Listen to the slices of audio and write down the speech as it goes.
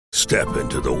Step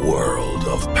into the world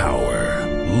of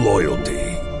power, loyalty,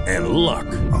 and luck.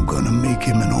 I'm gonna make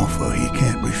him an offer he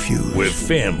can't refuse. With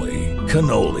family,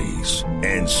 cannolis,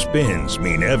 and spins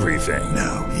mean everything.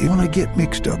 Now, you wanna get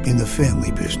mixed up in the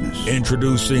family business.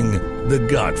 Introducing The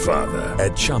Godfather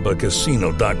at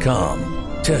ChumbaCasino.com.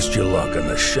 Test your luck in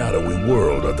the shadowy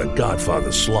world of The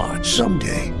Godfather slot.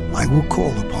 Someday, I will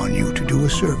call upon you to do a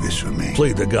service for me.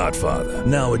 Play The Godfather,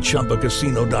 now at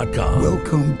ChumbaCasino.com.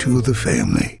 Welcome to the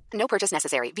family. No purchase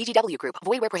necessary. VGW Group.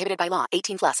 Void where prohibited by law.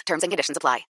 18+. Terms and conditions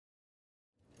apply.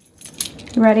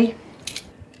 You ready?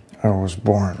 I was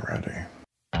born ready.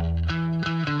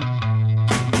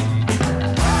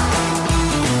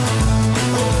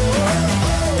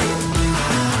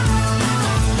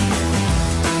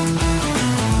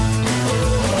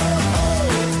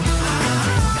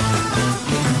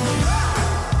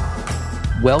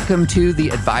 Welcome to the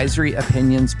Advisory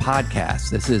Opinions Podcast.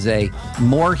 This is a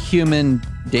more human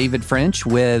David French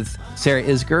with Sarah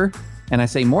Isgur. And I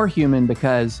say more human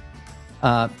because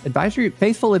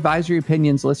faithful Advisory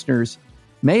Opinions listeners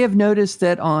may have noticed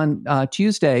that on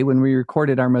Tuesday, when we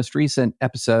recorded our most recent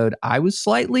episode, I was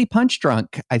slightly punch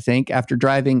drunk, I think, after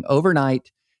driving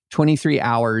overnight 23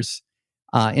 hours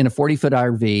in a 40-foot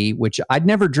RV, which I'd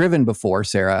never driven before,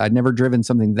 Sarah. I'd never driven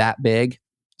something that big.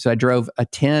 So I drove a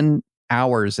 10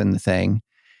 hours in the thing,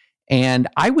 and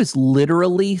I was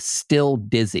literally still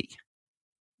dizzy.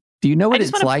 Do you know what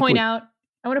it's like? I want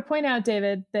to point out,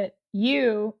 David, that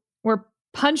you were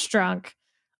punch drunk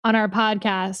on our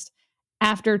podcast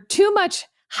after too much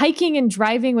hiking and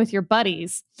driving with your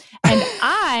buddies, and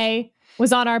I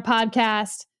was on our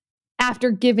podcast after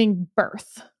giving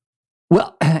birth.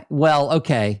 Well,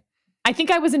 okay. I think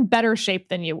I was in better shape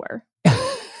than you were.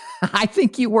 I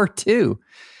think you were too.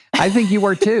 I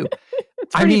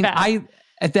mean, bad.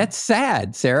 That's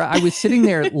sad, Sarah. I was sitting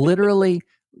there literally,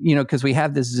 because we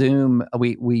have this Zoom.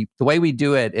 The way we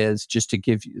do it is just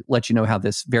to let you know how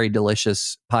this very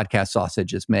delicious podcast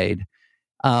sausage is made.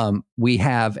 We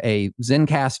have a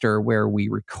Zencastr where we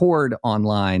record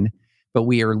online, but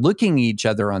we are looking at each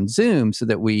other on Zoom so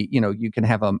that you can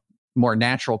have a more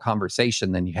natural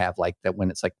conversation than you have like that when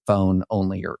it's like phone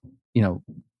only or,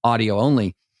 audio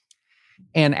only.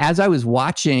 And as I was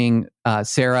watching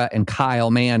Sarah and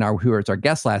Kyle Mann, who was our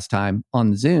guest last time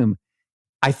on the Zoom,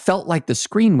 I felt like the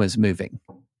screen was moving.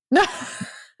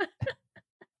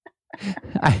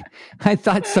 I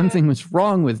thought something was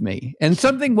wrong with me, and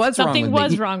something was wrong with me. Something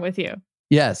was wrong with you.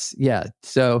 Yes, yeah.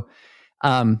 So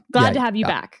glad to have you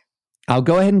back. I'll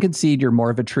go ahead and concede you're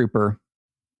more of a trooper.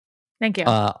 Thank you.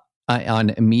 On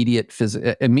immediate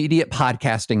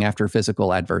podcasting after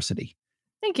physical adversity.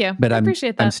 Thank you. But I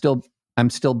appreciate that. I'm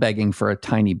still begging for a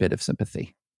tiny bit of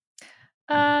sympathy.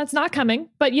 It's not coming,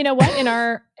 but you know what?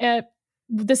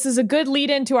 This is a good lead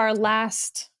into our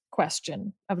last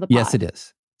question of the pod. Yes, it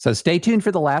is. So stay tuned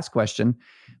for the last question.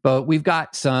 But we've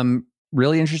got some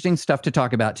really interesting stuff to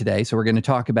talk about today. So we're going to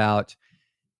talk about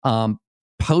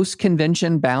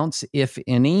post-convention bounce, if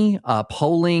any,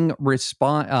 polling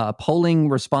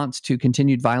response to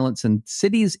continued violence in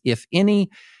cities, if any.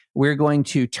 We're going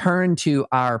to turn to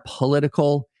our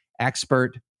political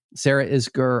expert, Sarah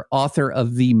Isgur, author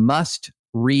of the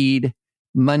must-read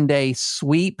Monday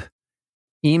Sweep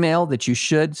email that you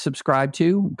should subscribe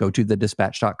to. Go to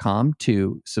thedispatch.com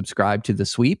to subscribe to the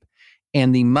Sweep.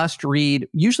 And the must-read,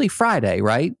 usually Friday,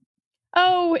 right?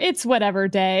 Oh, it's whatever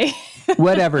day.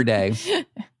 Whatever day.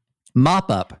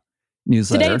 Mop-up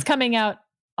newsletter. Today it's coming out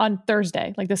on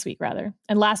Thursday, like this week, rather.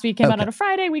 And last week came out on a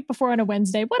Friday, week before on a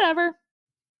Wednesday, whatever.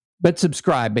 But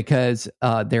subscribe because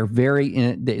they're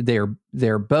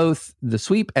they're both the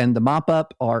Sweep and the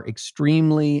Mop-up are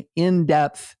extremely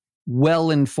in-depth,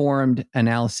 well-informed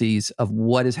analyses of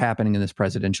what is happening in this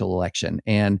presidential election.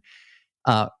 And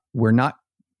we're not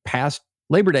past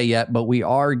Labor Day yet, but we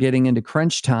are getting into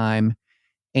crunch time.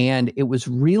 And it was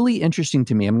really interesting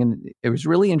to me.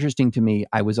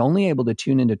 I was only able to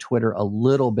tune into Twitter a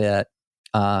little bit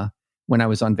when I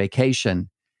was on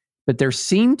vacation. But there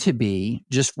seemed to be,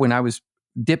 just when I was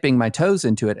dipping my toes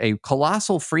into it, a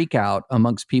colossal freak out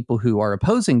amongst people who are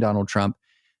opposing Donald Trump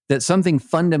that something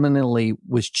fundamentally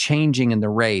was changing in the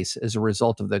race as a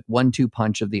result of the 1-2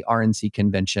 punch of the RNC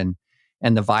convention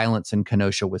and the violence in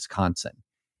Kenosha, Wisconsin.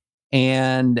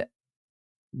 And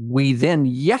we then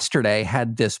yesterday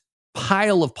had this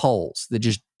pile of polls that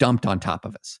just dumped on top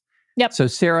of us. Yep. So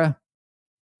Sarah,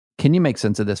 can you make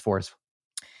sense of this for us?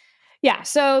 Yeah.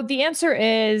 So the answer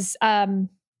is, I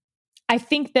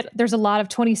think that there's a lot of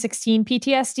 2016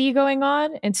 PTSD going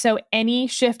on. And so any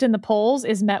shift in the polls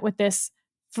is met with this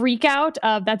freak out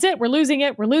of that's it, we're losing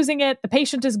it, the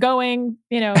patient is going,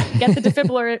 get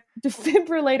the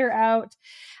defibrillator out.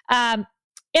 And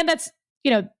that's,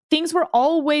 things were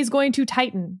always going to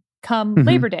tighten come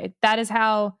Labor Day. That is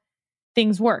how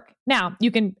things work. Now,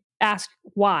 you can ask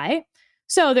why.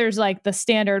 So there's like the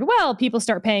standard, well, people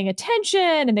start paying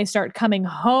attention and they start coming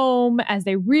home as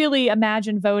they really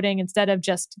imagine voting instead of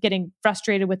just getting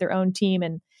frustrated with their own team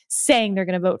and saying they're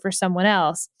going to vote for someone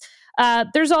else.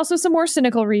 There's also some more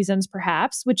cynical reasons,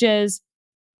 perhaps, which is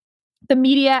the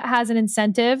media has an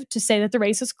incentive to say that the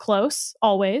race is close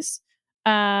always,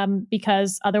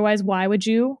 because otherwise, why would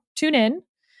you tune in?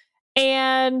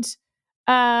 And,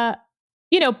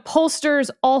 pollsters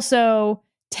also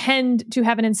tend to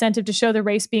have an incentive to show the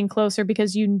race being closer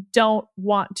because you don't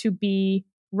want to be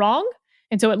wrong.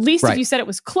 And so at least if you said it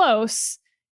was close,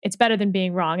 it's better than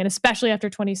being wrong. And especially after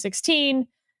 2016,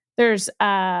 there's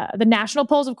the national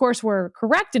polls, of course, were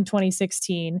correct in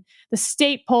 2016. The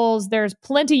state polls, there's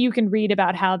plenty you can read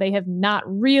about how they have not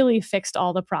really fixed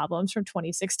all the problems from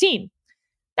 2016.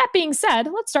 That being said,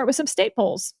 let's start with some state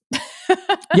polls.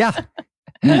 Yeah.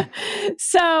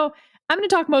 So I'm going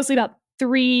to talk mostly about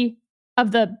three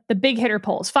of the big hitter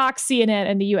polls, Fox, CNN,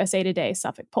 and the USA Today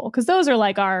Suffolk poll, because those are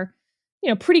like our,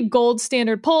 pretty gold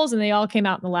standard polls, and they all came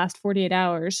out in the last 48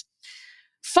 hours.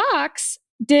 Fox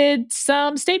did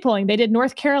some state polling. They did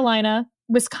North Carolina,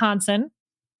 Wisconsin,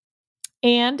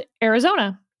 and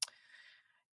Arizona.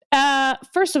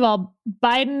 First of all,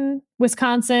 Biden,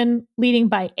 Wisconsin, leading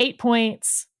by 8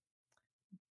 points.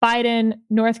 Biden,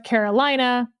 North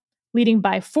Carolina, leading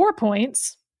by 4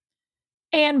 points.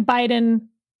 And Biden,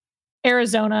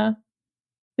 Arizona,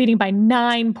 leading by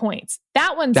 9 points.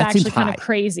 That one's actually kind of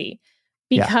crazy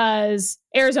because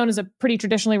Arizona is a pretty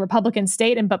traditionally Republican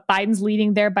state, but Biden's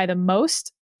leading there by the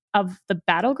most of the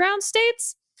battleground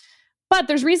states. But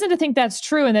there's reason to think that's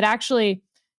true, and that actually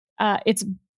it's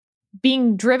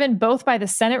being driven both by the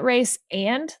Senate race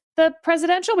and the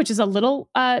presidential, which is a little,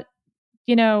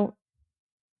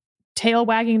 tail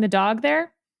wagging the dog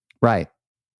there. Right.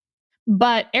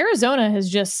 But Arizona has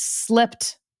just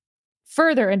slipped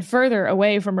further and further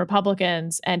away from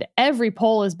Republicans, and every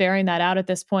poll is bearing that out at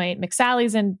this point.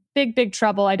 McSally's in big, big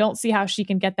trouble. I don't see how she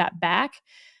can get that back.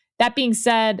 That being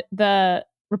said, the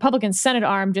Republican Senate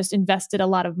arm just invested a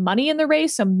lot of money in the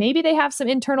race, so maybe they have some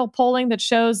internal polling that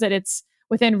shows that it's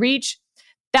within reach.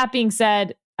 That being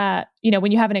said,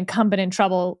 when you have an incumbent in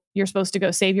trouble, you're supposed to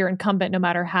go save your incumbent no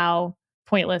matter how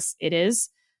pointless it is.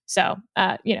 So,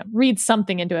 read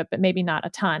something into it, but maybe not a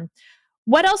ton.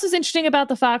 What else is interesting about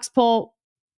the Fox poll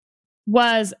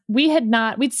was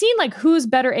we'd seen like who's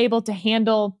better able to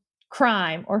handle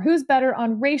crime or who's better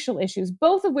on racial issues,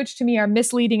 both of which to me are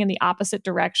misleading in the opposite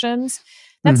directions.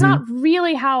 That's not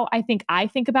really how I think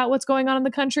about what's going on in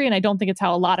the country. And I don't think it's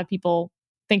how a lot of people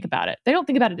think about it. They don't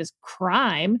think about it as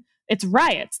crime. It's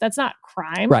riots. That's not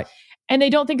crime. Right. And they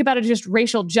don't think about it as just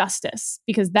racial justice,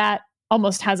 because that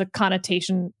almost has a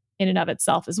connotation in and of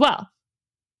itself as well.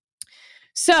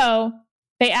 So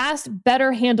they asked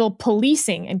better handle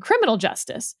policing and criminal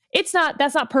justice. That's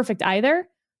not perfect either,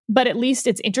 but at least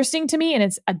it's interesting to me, and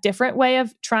it's a different way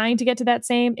of trying to get to that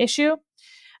same issue.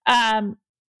 Biden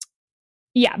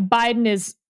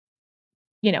is,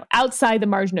 outside the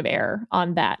margin of error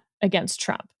on that against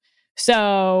Trump.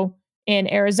 So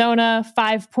in Arizona,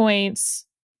 5 points,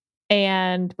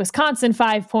 and Wisconsin,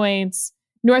 5 points,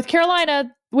 North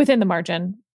Carolina within the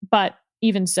margin, but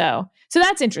even so. So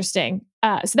that's interesting.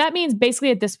 So that means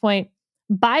basically at this point,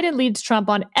 Biden leads Trump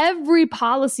on every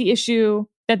policy issue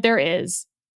that there is,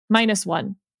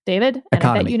 -1. David, and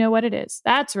I bet you know what it is.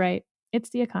 That's right. It's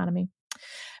the economy.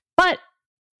 But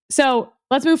so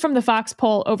let's move from the Fox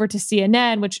poll over to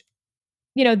CNN, which,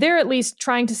 they're at least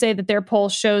trying to say that their poll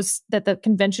shows that the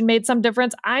convention made some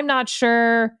difference. I'm not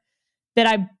sure that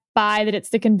I buy that it's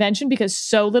the convention because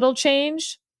so little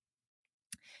changed.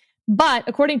 But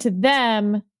according to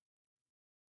them,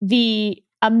 the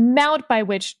amount by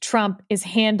which Trump is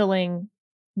handling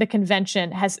the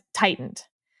convention has tightened.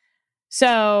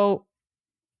 So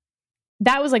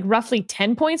that was like roughly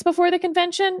 10 points before the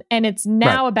convention, and it's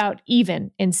now about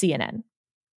even in CNN.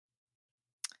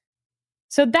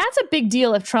 So that's a big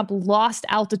deal if Trump lost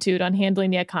altitude on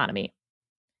handling the economy.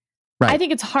 Right. I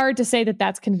think it's hard to say that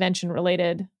that's convention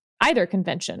related, either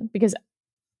convention, because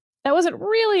that wasn't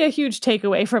really a huge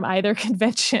takeaway from either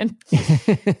convention.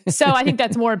 So I think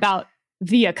that's more about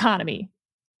the economy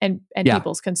and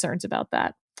people's concerns about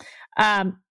that.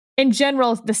 In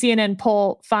general, the CNN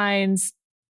poll finds,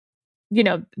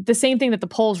 the same thing that the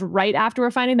polls right after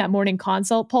we're finding, that morning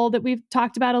consult poll that we've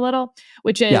talked about a little,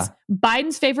 which is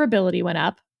Biden's favorability went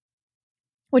up.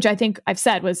 which I think I've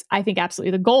said was, I think,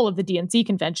 absolutely the goal of the DNC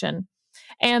convention,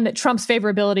 and that Trump's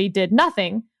favorability did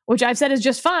nothing, which I've said is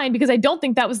just fine because I don't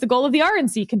think that was the goal of the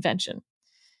RNC convention.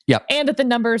 Yep. And that the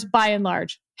numbers, by and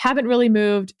large, haven't really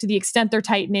moved to the extent they're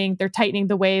tightening. They're tightening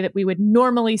the way that we would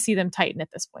normally see them tighten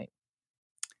at this point.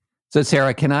 So,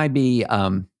 Sarah, can I be?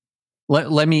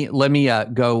 Let me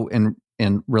go and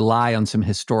rely on some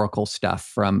historical stuff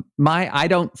from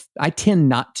I tend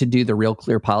not to do the Real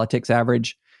Clear Politics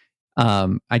average.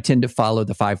 I tend to follow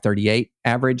the 538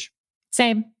 average.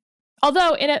 Same.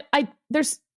 Although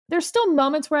there's still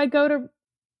moments where I go to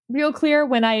Real Clear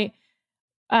when I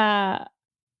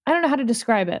don't know how to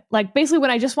describe it. Like basically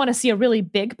when I just want to see a really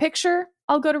big picture,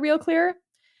 I'll go to Real Clear.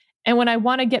 And when I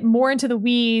want to get more into the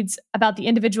weeds about the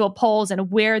individual polls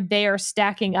and where they are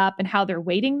stacking up and how they're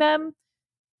weighting them,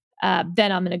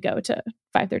 then I'm going to go to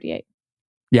 538.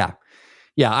 Yeah.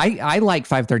 I like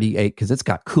 538 because it's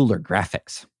got cooler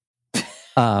graphics.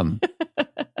 No,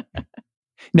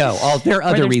 there are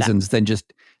other reasons than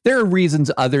just. There are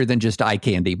reasons other than just eye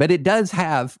candy, but it does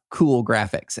have cool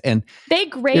graphics. And they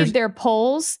grade their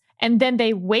polls and then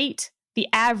they weight the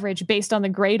average based on the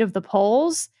grade of the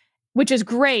polls, which is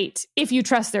great if you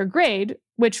trust their grade,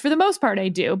 which for the most part I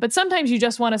do. But sometimes you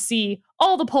just want to see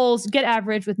all the polls get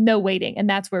average with no weighting. And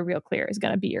that's where Real Clear is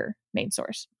going to be your main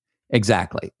source.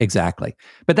 Exactly.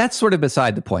 But that's sort of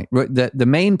beside the point. The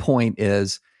main point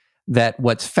is that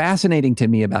what's fascinating to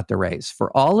me about the race,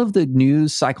 for all of the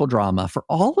news cycle drama, for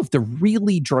all of the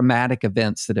really dramatic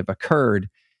events that have occurred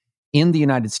in the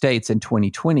United States in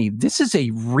 2020, this is a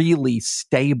really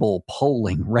stable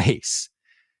polling race.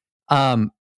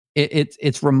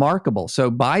 It's remarkable.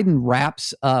 So Biden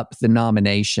wraps up the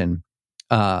nomination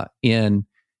in,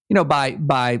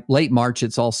 by late March,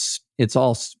 it's all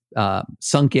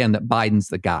sunk in that Biden's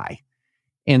the guy.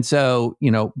 And so,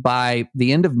 by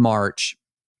the end of March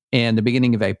and the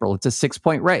beginning of April, it's a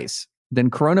 6-point race. Then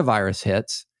coronavirus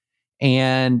hits,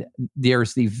 and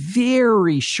there's the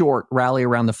very short rally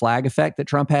around the flag effect that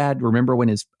Trump had. Remember when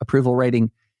his approval rating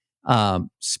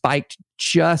spiked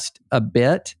just a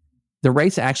bit? The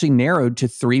race actually narrowed to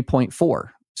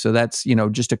 3.4. So that's,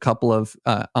 just a couple of,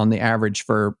 on the average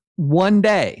for one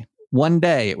day,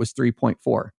 it was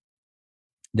 3.4.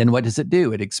 Then what does it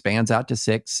do? It expands out to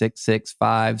 6, 6, 6,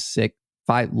 5, 6,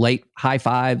 5, late high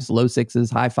fives, low sixes,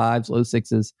 high fives, low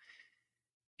sixes.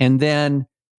 And then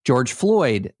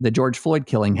the George Floyd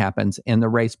killing happens, and the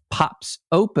race pops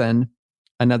open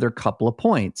another couple of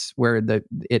points where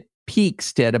it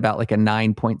peaks at about like a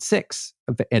 9.6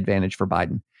 advantage for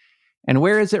Biden. And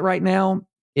where is it right now?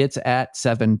 It's at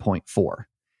 7.4.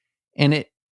 And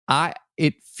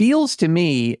it feels to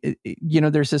me,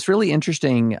 there's this really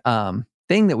interesting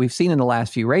thing that we've seen in the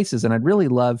last few races, and I'd really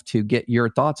love to get your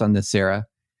thoughts on this, Sarah.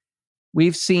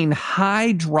 We've seen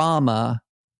high drama,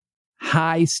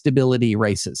 high stability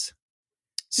races.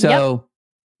 So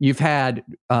You've had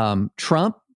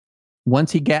Trump,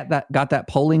 once he got that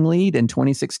polling lead in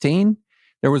 2016,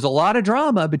 there was a lot of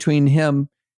drama between him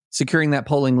securing that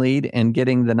polling lead and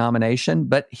getting the nomination,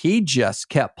 but he just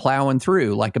kept plowing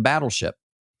through like a battleship.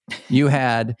 You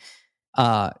had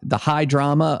the high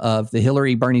drama of the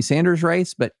Hillary-Bernie Sanders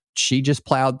race, but she just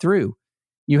plowed through.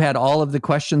 You had all of the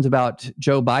questions about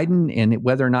Joe Biden and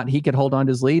whether or not he could hold on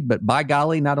to his lead, but by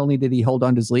golly, not only did he hold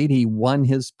on to his lead, he won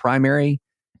his primary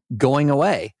going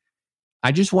away.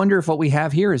 I just wonder if what we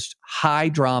have here is high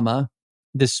drama,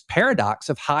 this paradox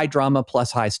of high drama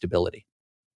plus high stability.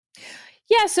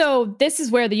 Yeah, so this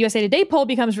is where the USA Today poll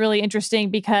becomes really interesting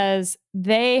because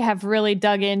they have really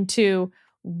dug into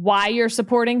why you're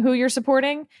supporting who you're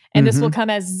supporting. And this will come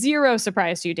as zero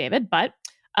surprise to you, David. But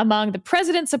among the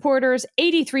president's supporters,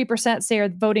 83% say are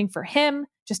voting for him.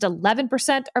 Just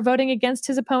 11% are voting against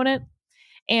his opponent.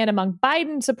 And among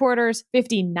Biden supporters,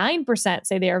 59%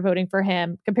 say they are voting for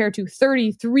him, compared to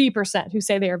 33% who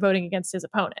say they are voting against his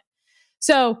opponent.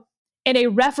 So in a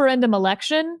referendum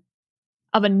election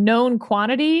of a known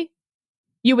quantity,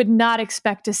 you would not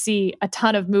expect to see a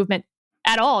ton of movement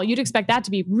at all. You'd expect that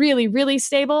to be really, really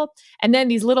stable. And then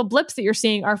these little blips that you're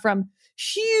seeing are from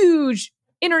huge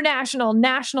international,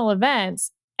 national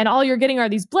events. And all you're getting are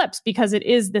these blips because it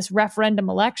is this referendum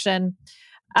election.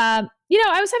 I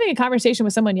was having a conversation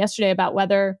with someone yesterday about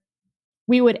whether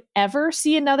we would ever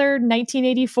see another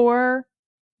 1984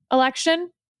 election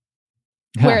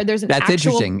where there's an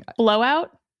actual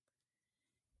blowout.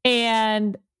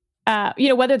 And,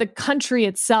 whether the country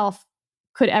itself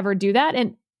could ever do that.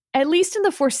 And at least in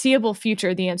the foreseeable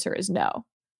future, the answer is no.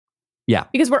 Yeah.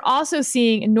 Because we're also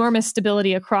seeing enormous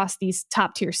stability across these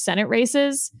top tier Senate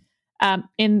races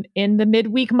in the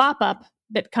midweek mop-up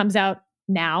that comes out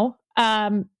now.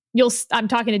 I'm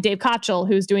talking to Dave Kochel,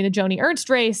 who's doing the Joni Ernst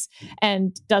race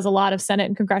and does a lot of Senate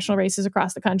and congressional races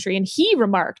across the country. And he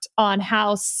remarked on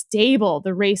how stable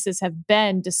the races have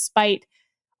been despite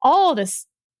all this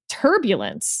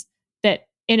turbulence that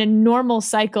in a normal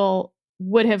cycle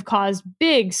would have caused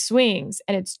big swings.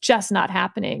 And it's just not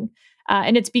happening.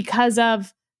 And it's because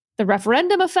of the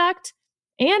referendum effect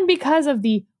and because of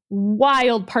the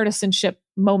wild partisanship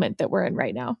moment that we're in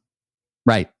right now.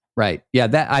 Right. Right. Yeah.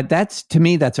 That's to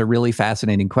me, that's a really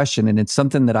fascinating question. And it's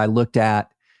something that I looked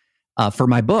at for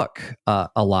my book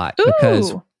a lot. Ooh.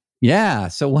 Because, yeah.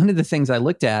 So one of the things I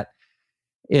looked at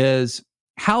is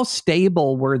how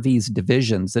stable were these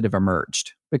divisions that have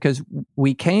emerged? Because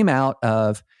we came out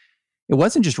of, it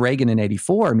wasn't just Reagan in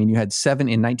 84. I mean, you had 7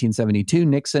 in 1972,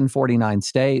 Nixon, 49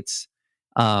 states.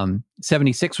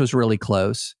 76 was really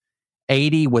close.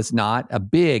 80 was not a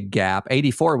big gap.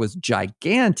 84 was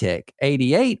gigantic.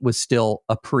 88 was still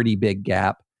a pretty big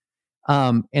gap.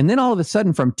 And then all of a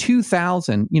sudden from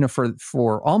 2000,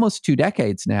 for almost 2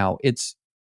 decades now,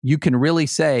 you can really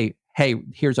say, hey,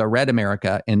 here's a red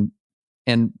America, and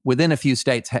within a few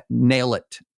states, nail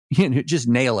it. Just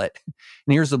nail it.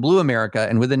 And here's the blue America,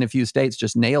 and within a few states,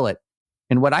 just nail it.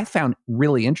 And what I found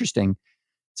really interesting,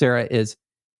 Sarah, is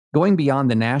going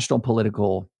beyond the national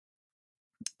political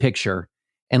picture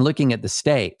and looking at the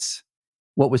states.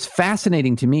 What was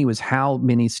fascinating to me was how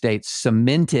many states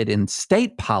cemented in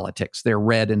state politics their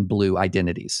red and blue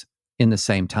identities in the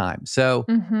same time. So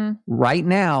right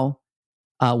now,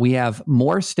 we have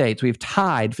more states. We've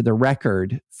tied for the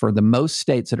record for the most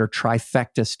states that are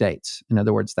trifecta states. In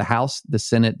other words, the House, the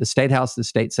Senate, the State House, the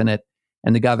State Senate,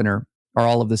 and the governor are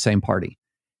all of the same party.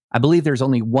 I believe there's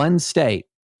only one state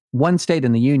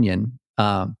in the union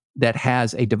that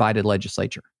has a divided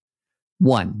legislature.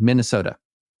 One, Minnesota.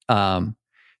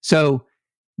 So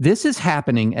this is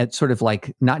happening at sort of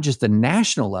like not just the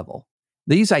national level.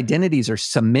 These identities are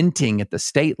cementing at the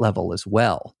state level as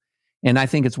well. And I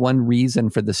think it's one reason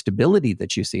for the stability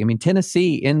that you see. I mean,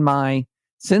 Tennessee,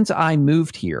 since I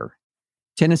moved here,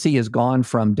 Tennessee has gone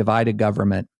from divided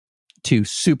government to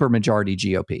supermajority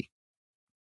GOP.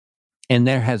 And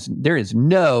there is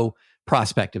no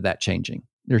prospect of that changing.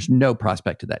 There's no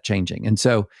prospect of that changing. And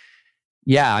so,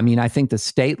 yeah, I mean, I think the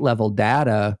state level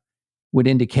data would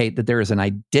indicate that there is an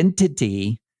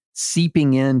identity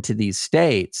seeping into these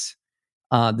states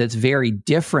that's very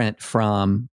different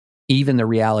from even the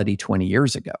reality 20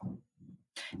 years ago.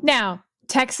 Now,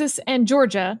 Texas and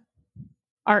Georgia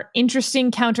are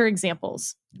interesting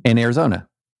counterexamples. And Arizona.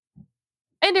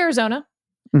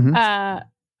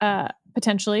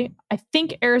 Potentially. I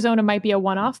think Arizona might be a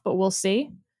one-off, but we'll see.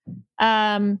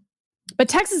 But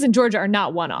Texas and Georgia are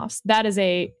not one-offs. That is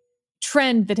a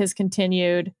trend that has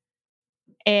continued.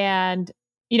 And,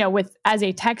 as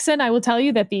a Texan, I will tell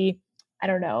you that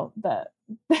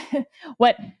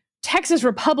what Texas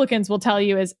Republicans will tell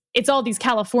you is it's all these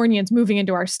Californians moving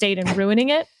into our state and ruining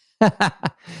it,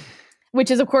 which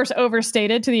is, of course,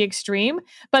 overstated to the extreme.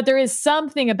 But there is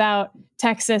something about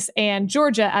Texas and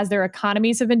Georgia, as their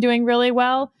economies have been doing really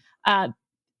well.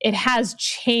 It has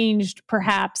changed,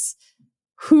 perhaps,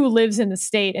 who lives in the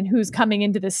state and who's coming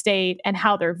into the state and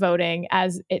how they're voting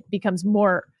as it becomes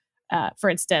more,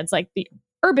 for instance, like the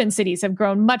urban cities have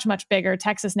grown much, much bigger.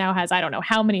 Texas now has, I don't know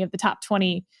how many of the top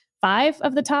 25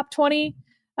 of the top 20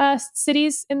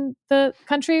 cities in the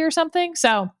country or something.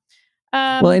 So,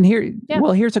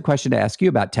 here's a question to ask you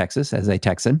about Texas as a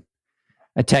Texan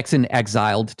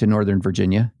exiled to Northern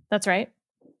Virginia. That's right.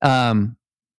 The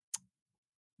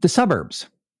suburbs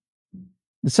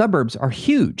are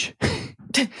huge.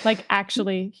 Like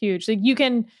actually huge. Like you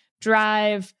can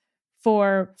drive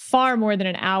for far more than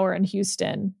an hour in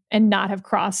Houston and not have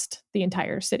crossed the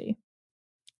entire city.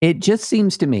 It just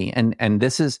seems to me, and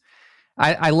this is,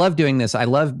 I love doing this. I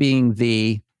love being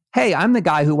hey, I'm the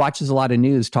guy who watches a lot of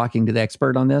news talking to the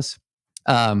expert on this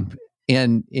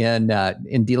in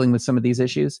dealing with some of these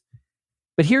issues.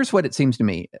 But here's what it seems to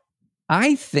me.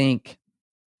 I think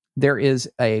there is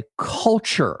a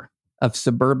culture of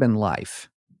suburban life,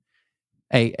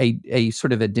 a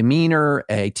sort of a demeanor,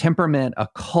 a temperament, a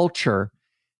culture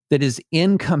that is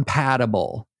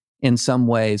incompatible in some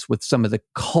ways with some of the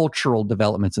cultural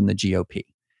developments in the GOP,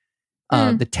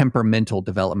 the temperamental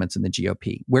developments in the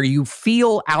GOP, where you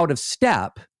feel out of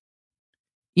step,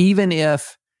 even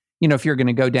if you're going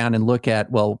to go down and look at,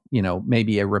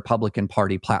 maybe a Republican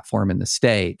Party platform in the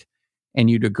state, and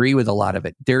you'd agree with a lot of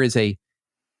it. There is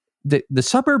the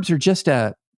suburbs are just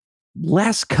a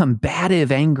less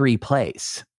combative, angry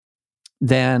place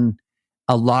than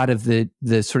a lot of the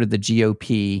sort of the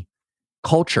GOP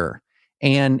culture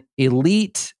and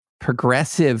elite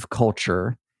progressive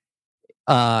culture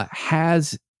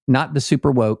has not the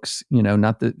super wokes,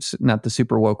 not the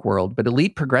super woke world, but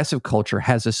elite progressive culture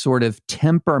has a sort of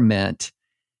temperament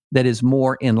that is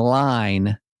more in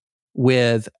line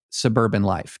with suburban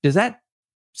life. Does that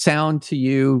sound to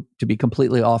you to be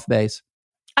completely off base?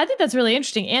 I think that's really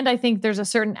interesting. And I think there's a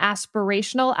certain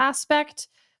aspirational aspect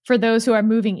for those who are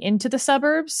moving into the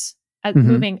suburbs,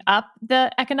 moving up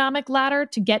the economic ladder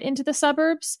to get into the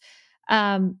suburbs.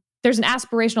 There's an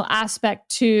aspirational aspect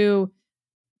to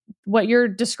what you're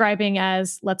describing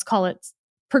as, let's call it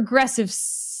progressive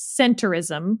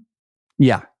centrism.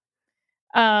 Yeah.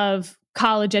 Of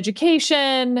college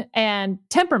education and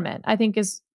temperament, I think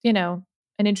is,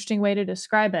 an interesting way to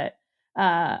describe it.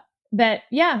 I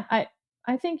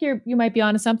think you might be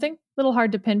onto something. A little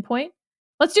hard to pinpoint.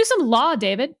 Let's do some law,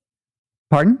 David.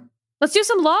 Pardon? Let's do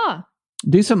some law.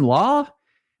 Do some law?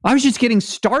 I was just getting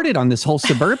started on this whole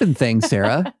suburban thing,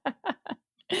 Sarah.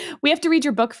 We have to read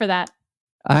your book for that.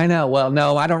 I know. Well,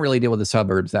 no, I don't really deal with the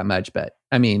suburbs that much, but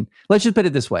I mean, let's just put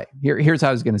it this way. Here's how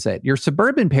I was going to say it. Your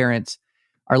suburban parents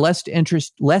are less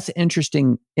interested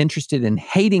in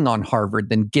hating on Harvard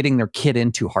than getting their kid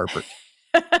into Harvard.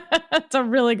 That's a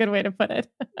really good way to put it.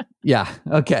 Yeah.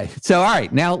 Okay. So, all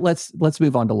right, now let's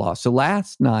move on to law. So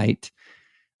last night,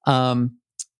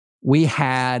 we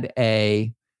had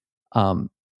I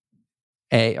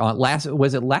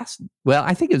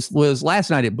think it was last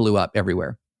night. It blew up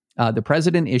everywhere. The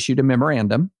president issued a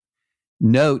memorandum.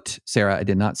 Note, Sarah, I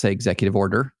did not say executive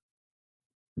order.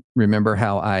 Remember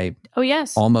how I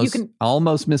almost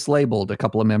mislabeled a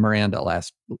couple of memoranda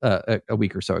last a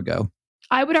week or so ago.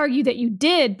 I would argue that you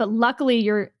did, but luckily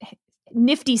your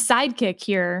nifty sidekick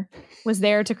here was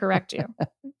there to correct you.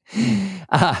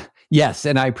 Yes,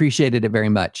 and I appreciated it very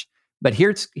much. But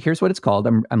here's what it's called.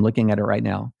 I'm looking at it right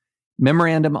now.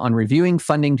 Memorandum on reviewing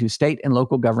funding to state and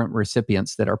local government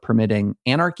recipients that are permitting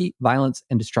anarchy, violence,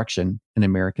 and destruction in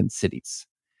American cities.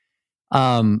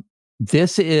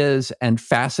 This is a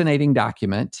fascinating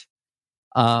document.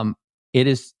 I'm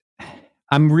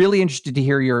really interested to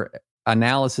hear your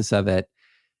analysis of it,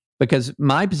 because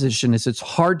my position is it's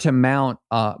hard to mount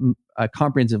a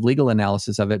comprehensive legal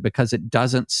analysis of it because it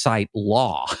doesn't cite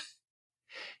law.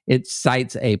 It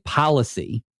cites a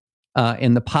policy.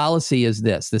 And the policy is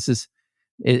this. This is,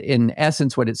 in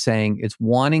essence, what it's saying. It's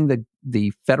wanting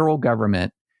the federal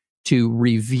government to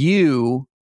review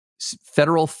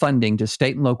federal funding to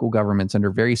state and local governments under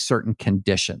very certain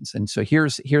conditions. And so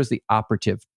here's the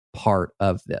operative part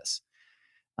of this.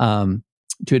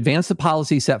 To advance the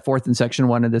policy set forth in Section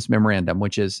 1 of this memorandum,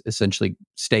 which is essentially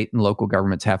state and local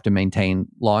governments have to maintain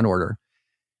law and order,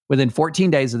 within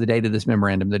 14 days of the date of this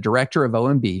memorandum, the director of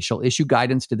OMB shall issue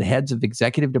guidance to the heads of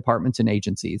executive departments and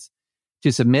agencies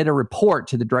to submit a report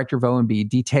to the director of OMB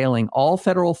detailing all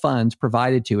federal funds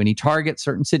provided to, and he targets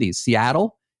certain cities,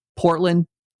 Seattle, Portland,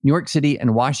 New York City,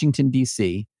 and Washington,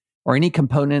 D.C., or any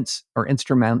components or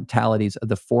instrumentalities of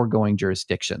the foregoing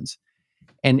jurisdictions.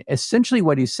 And essentially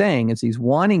what he's saying is he's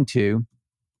wanting to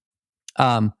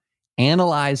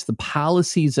analyze the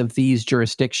policies of these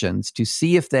jurisdictions to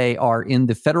see if they are, in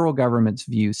the federal government's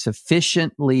view,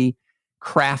 sufficiently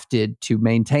crafted to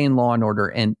maintain law and order.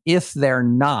 And if they're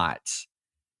not,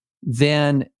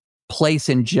 then place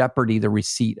in jeopardy the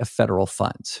receipt of federal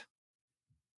funds.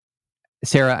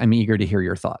 Sarah, I'm eager to hear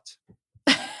your thoughts.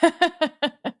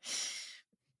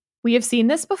 We have seen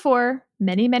this before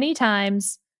many, many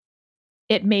times.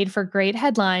 It made for great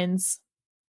headlines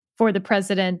for the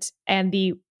president and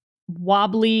the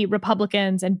wobbly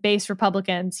Republicans and base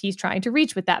Republicans he's trying to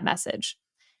reach with that message.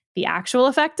 The actual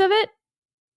effect of it,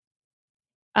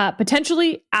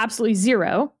 potentially absolutely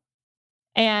zero.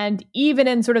 And even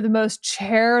in sort of the most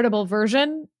charitable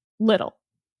version, little.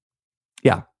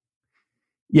 Yeah.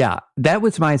 Yeah, that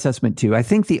was my assessment too. I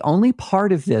think the only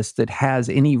part of this that has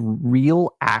any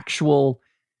real actual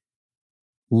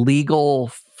legal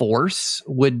force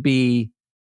would be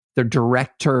the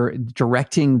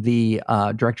directing the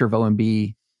director of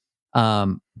OMB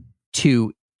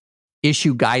to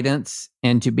issue guidance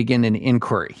and to begin an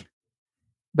inquiry.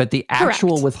 But the actual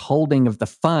Correct. Withholding of the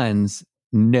funds,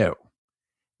 no.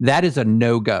 That is a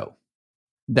no-go.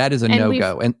 That is a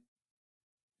no-go. And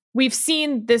we've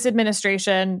seen this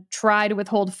administration try to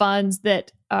withhold funds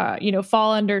that,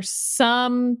 fall under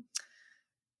some,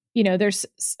 there's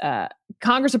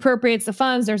Congress appropriates the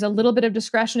funds. There's a little bit of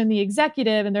discretion in the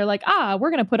executive, and they're like,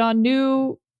 we're going to put on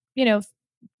new,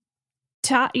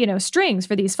 strings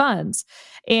for these funds.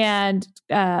 And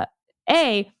a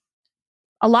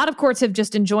lot of courts have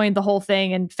just enjoined the whole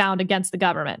thing and found against the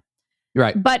government.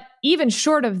 Right. But even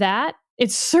short of that,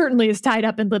 it certainly is tied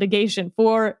up in litigation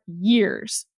for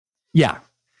years. Yeah.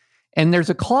 And there's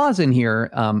a clause in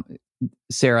here,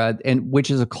 Sarah, and which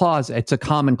is a clause. It's a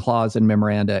common clause in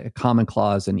memoranda, a common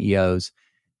clause in EOs,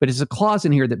 but it's a clause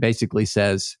in here that basically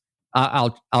says,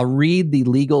 I'll read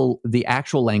the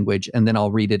actual language, and then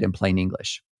I'll read it in plain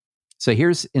English. So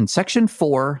here's in section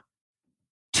 4,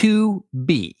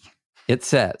 2B, it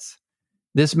says,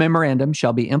 this memorandum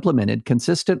shall be implemented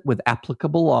consistent with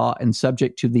applicable law and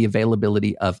subject to the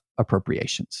availability of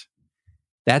appropriations.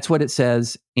 That's what it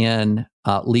says in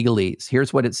legalese.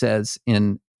 Here's what it says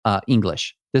in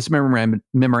English. This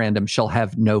memorandum shall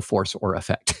have no force or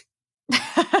effect.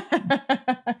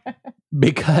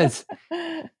 Because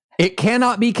it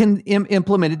cannot be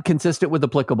implemented consistent with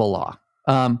applicable law.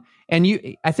 And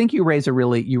I think you raise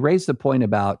the point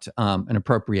about an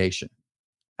appropriation.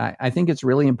 I think it's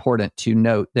really important to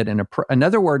note that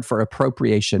another word for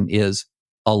appropriation is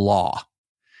a law.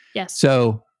 Yes.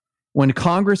 So when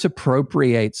Congress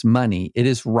appropriates money, it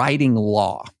is writing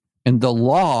law. And the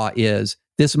law is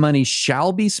this money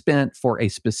shall be spent for a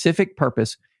specific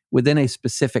purpose within a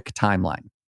specific timeline.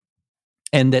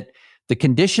 And that the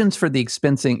conditions for the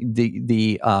expensing,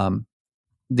 the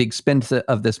expense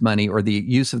of this money or the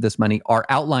use of this money are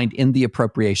outlined in the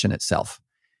appropriation itself,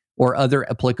 or other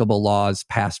applicable laws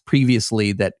passed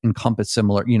previously that encompass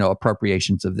similar,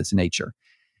 appropriations of this nature.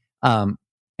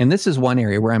 And this is one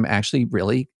area where I'm actually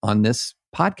really on this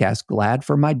podcast glad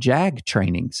for my JAG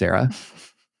training, Sarah.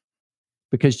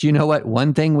 Because you know what?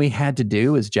 One thing we had to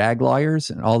do as JAG lawyers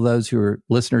and all those who are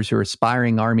listeners who are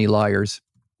aspiring Army lawyers,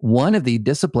 one of the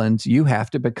disciplines you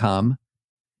have to become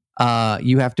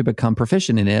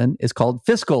proficient in is called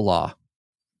fiscal law.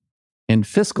 And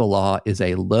fiscal law is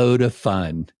a load of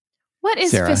fun. What is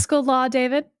Sarah. Fiscal law,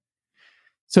 David?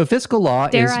 So fiscal law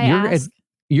is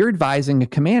you're advising a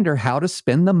commander how to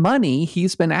spend the money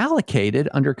he's been allocated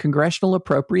under congressional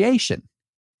appropriation.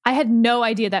 I had no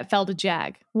idea that fell to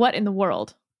JAG. What in the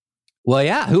world? Well,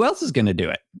 yeah. Who else is going to do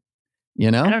it? I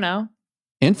don't know.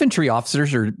 Infantry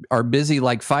officers are busy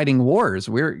like fighting wars.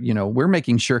 We're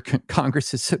making sure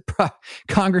Congress's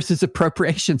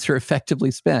appropriations are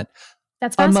effectively spent.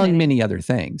 That's fascinating. Among many other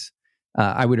things.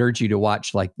 I would urge you to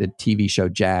watch like the TV show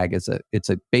JAG. It's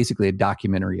basically a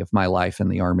documentary of my life in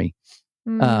the Army.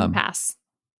 Pass.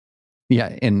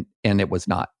 Yeah, and it was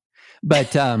not.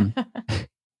 But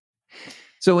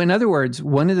so in other words,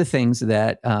 one of the things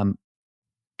that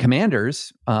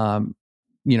commanders,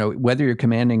 whether you're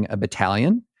commanding a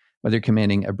battalion, whether you're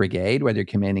commanding a brigade, whether you're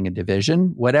commanding a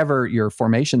division, whatever your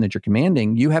formation that you're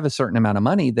commanding, you have a certain amount of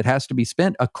money that has to be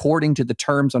spent according to the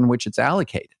terms on which it's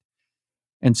allocated.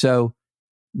 And so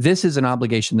this is an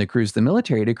obligation that accrues to the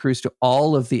military. It accrues to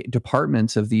all of the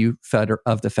departments of the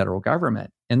federal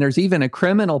government. And there's even a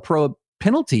criminal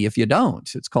penalty if you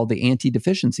don't. It's called the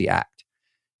Anti-Deficiency Act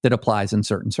that applies in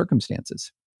certain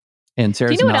circumstances. And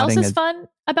Sarah's Do you know what else nodding is fun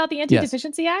about the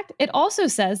Anti-Deficiency Act? It also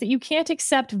says that you can't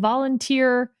accept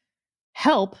volunteer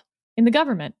help in the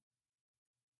government.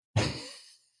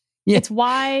 Yeah. It's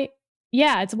why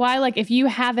like if you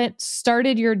haven't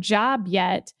started your job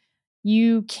yet,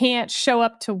 you can't show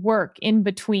up to work in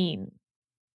between.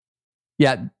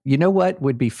 Yeah, you know what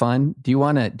would be fun? Do you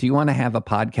want to have a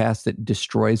podcast that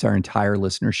destroys our entire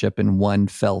listenership in one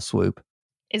fell swoop?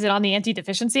 Is it on the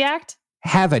Anti-Deficiency Act?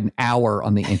 Have an hour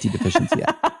on the Anti-Deficiency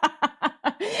Act.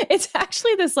 It's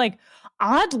actually this like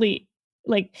oddly,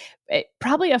 like it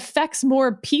probably affects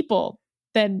more people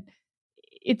than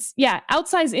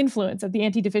outsized influence of the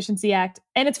Anti-Deficiency Act.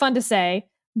 And it's fun to say,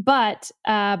 but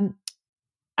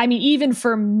even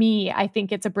for me, I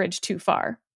think it's a bridge too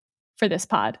far for this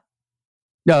pod.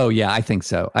 Oh, yeah, I think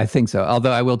so.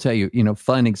 Although I will tell you,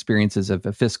 fun experiences of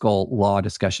a fiscal law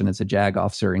discussion as a JAG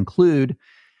officer include,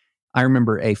 I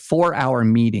remember a 4-hour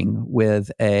meeting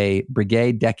with a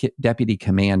brigade deputy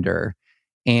commander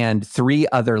and 3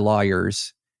 other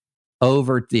lawyers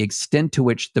over the extent to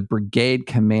which the brigade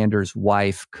commander's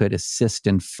wife could assist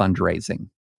in fundraising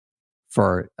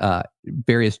for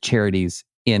various charities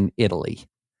in Italy.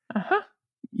 Uh-huh.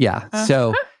 Yeah. Uh-huh.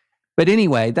 So, but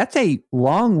anyway, that's a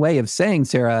long way of saying,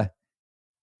 Sarah,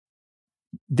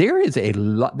 there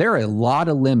are a lot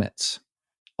of limits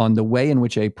on the way in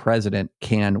which a president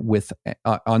can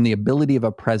on the ability of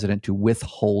a president to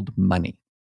withhold money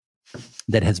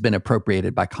that has been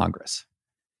appropriated by Congress.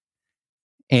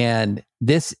 And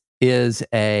this is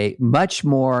a much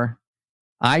more,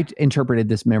 I interpreted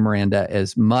this memoranda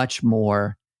as much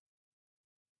more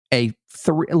maybe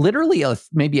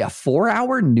a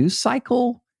 4-hour news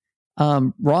cycle,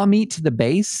 raw meat to the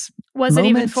base. Was it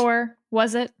even 4?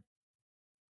 Was it?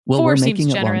 Well, 4 we're seems making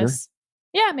it generous.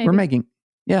 Longer. Yeah, maybe.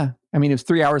 I mean, it was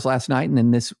 3 hours last night, and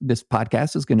then this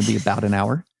podcast is going to be about an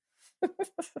hour.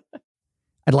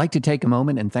 I'd like to take a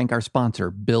moment and thank our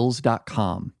sponsor,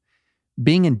 Bills.com.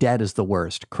 Being in debt is the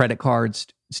worst. Credit cards,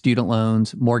 student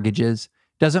loans, mortgages,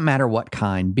 doesn't matter what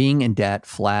kind. Being in debt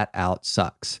flat out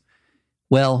sucks.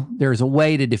 Well, there's a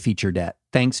way to defeat your debt,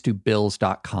 thanks to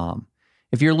Bills.com.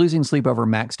 If you're losing sleep over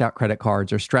maxed out credit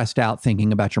cards or stressed out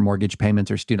thinking about your mortgage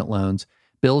payments or student loans,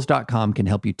 Bills.com can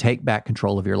help you take back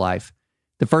control of your life.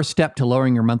 The first step to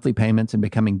lowering your monthly payments and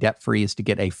becoming debt-free is to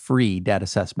get a free debt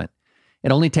assessment.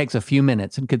 It only takes a few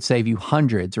minutes and could save you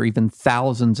hundreds or even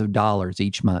thousands of dollars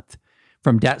each month.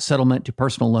 From debt settlement to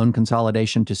personal loan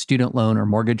consolidation to student loan or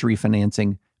mortgage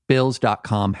refinancing,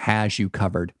 Bills.com has you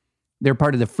covered. They're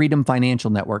part of the Freedom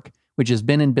Financial Network, which has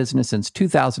been in business since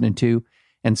 2002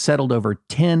 and settled over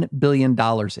 $10 billion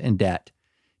in debt.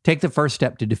 Take the first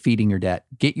step to defeating your debt.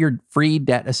 Get your free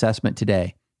debt assessment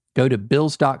today. Go to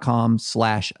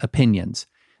bills.com/opinions.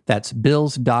 That's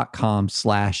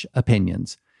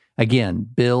bills.com/opinions. Again,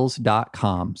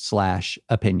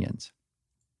 bills.com/opinions.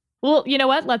 Well, you know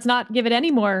what? Let's not give it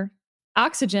any more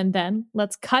oxygen then.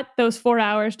 Let's cut those 4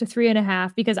 hours to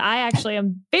 3.5, because I actually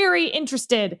am very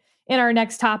interested in our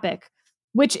next topic,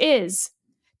 which is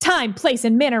time, place,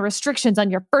 and manner restrictions on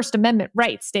your First Amendment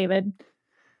rights, David.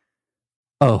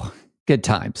 Oh, good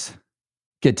times.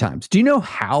 Good times. Do you know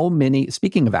how many,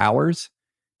 speaking of hours,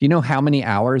 do you know how many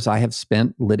hours I have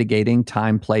spent litigating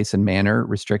time, place, and manner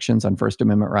restrictions on First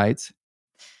Amendment rights?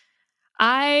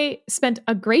 I spent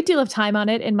a great deal of time on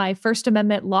it in my First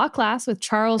Amendment law class with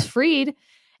Charles Freed.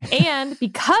 And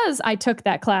because I took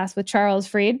that class with Charles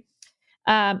Freed,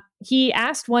 he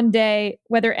asked one day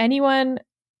whether anyone,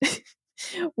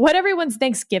 what everyone's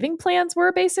Thanksgiving plans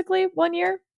were basically one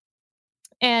year.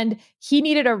 And he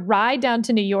needed a ride down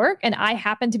to New York, and I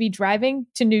happened to be driving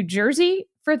to New Jersey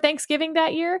for Thanksgiving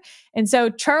that year. And so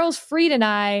Charles Freed and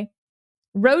I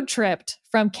road tripped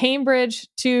from Cambridge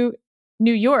to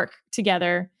New York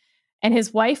together. And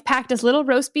his wife packed us little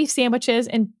roast beef sandwiches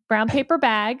in brown paper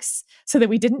bags so that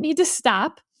we didn't need to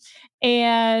stop.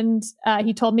 And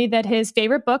he told me that his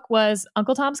favorite book was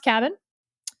Uncle Tom's Cabin,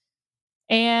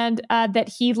 and that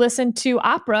he listened to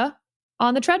opera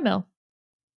on the treadmill.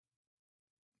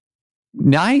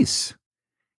 Nice.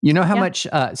 You know how much,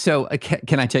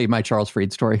 can I tell you my Charles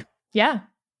Freed story? Yeah.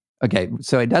 Okay.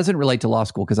 So it doesn't relate to law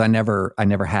school because I never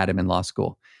had him in law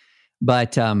school.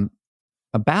 But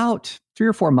about 3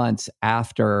 or 4 months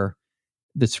after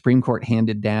the Supreme Court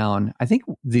handed down, I think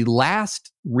the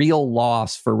last real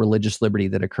loss for religious liberty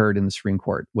that occurred in the Supreme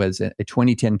Court was a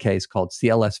 2010 case called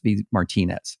CLS v.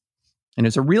 Martinez. And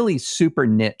it's a really super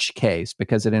niche case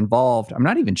because it involved, I'm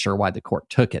not even sure why the court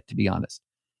took it, to be honest,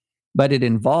 but it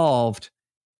involved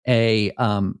a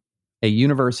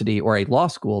university or a law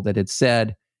school that had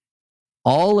said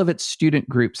all of its student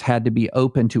groups had to be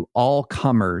open to all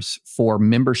comers for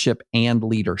membership and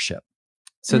leadership.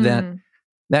 So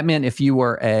that meant if you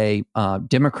were a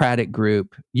Democratic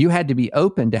group, you had to be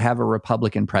open to have a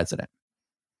Republican president.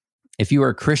 If you were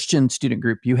a Christian student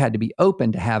group, you had to be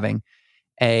open to having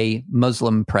a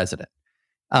Muslim president.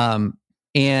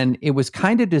 And it was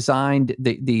kind of designed,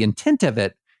 the intent of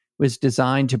it was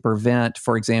designed to prevent,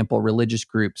 for example, religious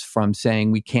groups from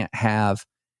saying we can't have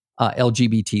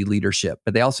LGBT leadership.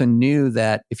 But they also knew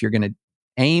that if you're going to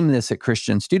aim this at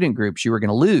Christian student groups, you were going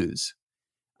to lose.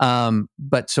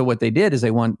 But so what they did is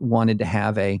they wanted to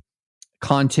have a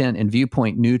content and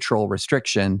viewpoint neutral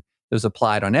restriction that was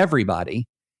applied on everybody.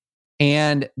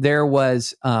 And there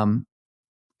was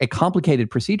a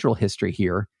complicated procedural history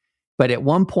here. But at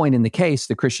one point in the case,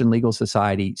 the Christian Legal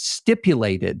Society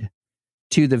stipulated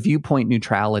to the viewpoint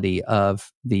neutrality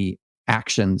of the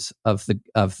actions of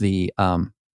the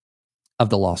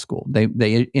law school.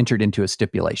 They entered into a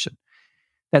stipulation.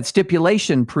 That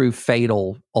stipulation proved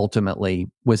fatal,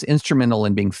 ultimately, was instrumental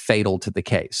in being fatal to the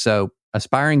case. So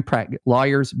aspiring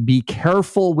lawyers, be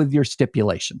careful with your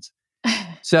stipulations.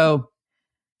 So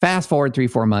fast forward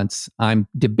 3-4 months, I'm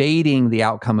debating the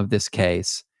outcome of this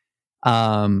case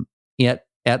at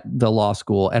the law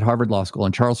school, at Harvard Law School,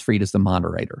 and Charles Freed is the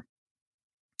moderator.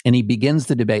 And he begins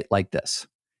the debate like this.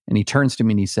 And he turns to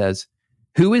me and he says,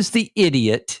 "Who is the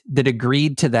idiot that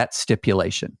agreed to that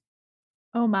stipulation?"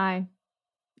 Oh, my.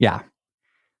 Yeah.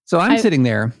 So I'm sitting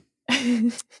there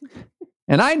and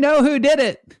I know who did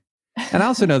it. And I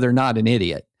also know they're not an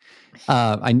idiot.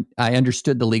 I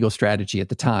understood the legal strategy at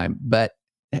the time, but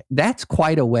that's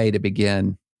quite a way to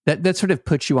begin. That sort of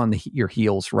puts you on your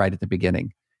heels right at the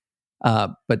beginning.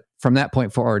 But from that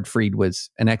point forward, Freed was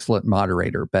an excellent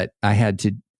moderator, but I had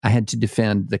to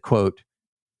defend the quote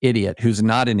idiot, who's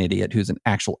not an idiot, who's an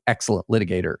actual excellent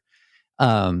litigator,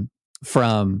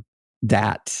 from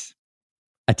that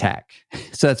attack.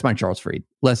 So that's my Charles Freed.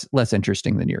 Less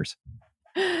interesting than yours.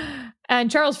 And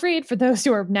Charles Fried, for those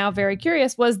who are now very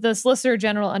curious, was the Solicitor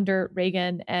General under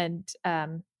Reagan and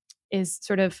is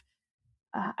sort of,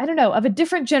 I don't know, of a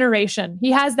different generation.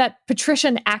 He has that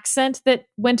patrician accent that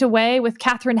went away with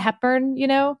Katharine Hepburn, you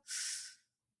know?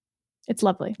 It's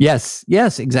lovely. Yes,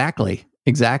 exactly.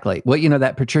 Well, you know,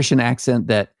 that patrician accent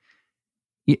that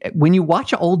when you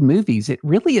watch old movies, it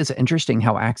really is interesting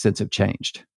how accents have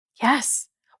changed. Yes.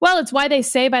 Well, it's why they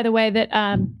say, by the way,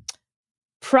 that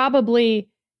probably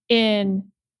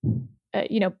in,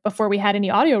 before we had any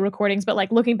audio recordings, but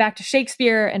like looking back to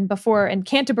Shakespeare and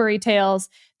Canterbury Tales,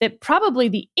 that probably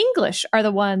the British are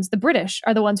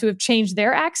the ones who have changed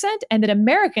their accent, and that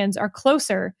Americans are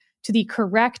closer to the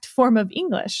correct form of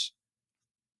English.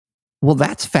 Well,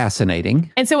 that's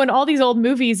fascinating. And so in all these old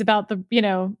movies about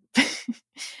the,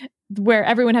 where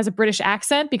everyone has a British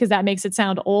accent because that makes it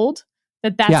sound old,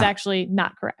 that's actually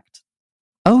not correct.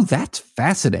 Oh, that's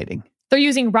fascinating. They're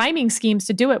using rhyming schemes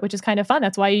to do it, which is kind of fun.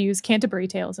 That's why you use Canterbury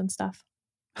Tales and stuff.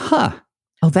 Huh.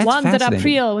 Oh, that's Wandered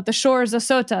fascinating. April with the shores of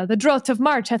Sota, the drought of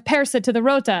March hath pierced to the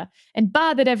rota, and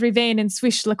bathed every vein in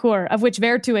swish liqueur, of which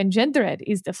vertu engendered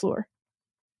is the floor.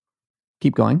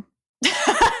 Keep going.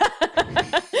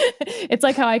 It's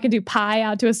like how I can do pi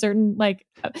out to a certain an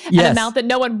amount that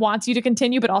no one wants you to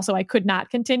continue, but also I could not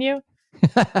continue.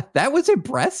 That was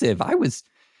impressive. I was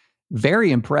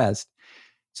very impressed.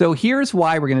 So here's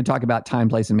why we're going to talk about time,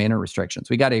 place, and manner restrictions.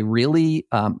 We got a really,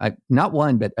 not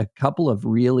one, but a couple of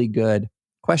really good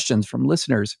questions from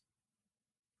listeners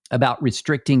about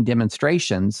restricting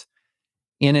demonstrations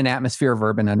in an atmosphere of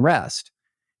urban unrest.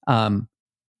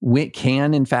 We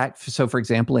can, in fact, so for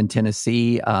example, in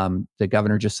Tennessee, the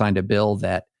governor just signed a bill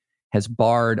that has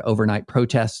barred overnight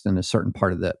protests in a certain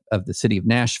part of the city of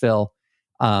Nashville.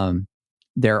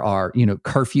 There are,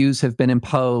 curfews have been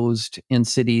imposed in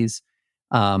cities.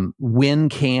 When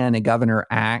can a governor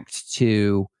act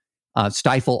to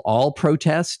stifle all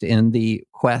protest in the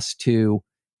quest to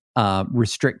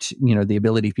restrict, the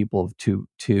ability of people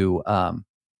to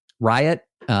riot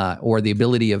or the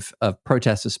ability of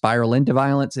protests to spiral into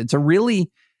violence? It's a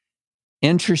really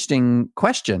interesting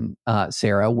question,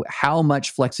 Sarah. How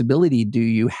much flexibility do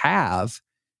you have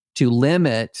to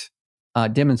limit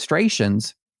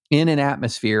demonstrations in an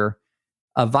atmosphere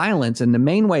of violence? And the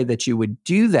main way that you would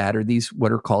do that are these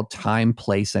what are called time,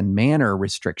 place, and manner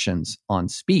restrictions on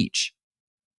speech.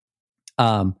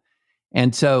 And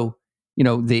so,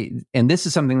 and this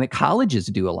is something that colleges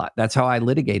do a lot. That's how I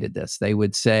litigated this. They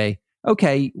would say,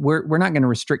 okay, we're not going to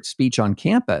restrict speech on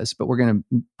campus, but we're going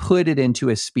to put it into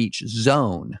a speech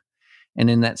zone. And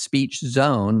in that speech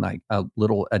zone, like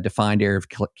a defined area of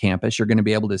campus, you're going to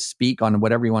be able to speak on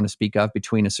whatever you want to speak of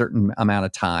between a certain amount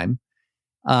of time.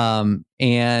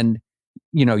 And,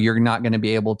 you're not going to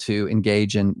be able to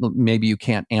engage in, maybe you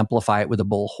can't amplify it with a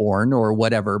bullhorn or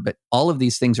whatever, but all of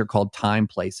these things are called time,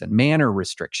 place, and manner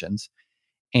restrictions.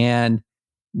 And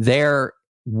they're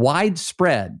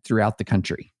widespread throughout the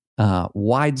country,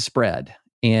 widespread.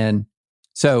 And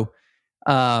so,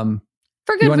 for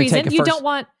good reason, you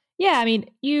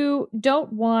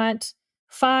don't want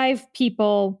 5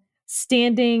 people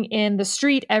standing in the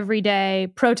street every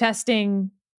day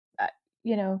protesting,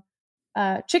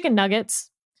 chicken nuggets,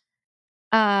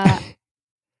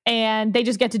 and they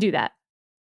just get to do that.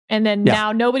 And then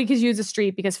now nobody can use the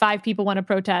street because 5 people want to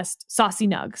protest saucy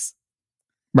nugs.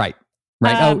 Right.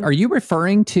 Are you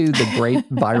referring to the great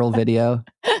viral video?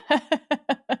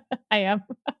 I am.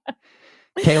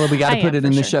 Kayla, we got to put it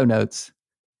in the show notes.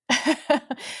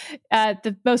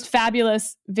 The most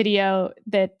fabulous video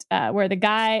that where the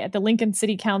guy at the Lincoln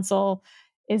City Council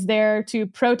is there to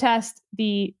protest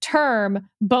the term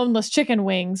boneless chicken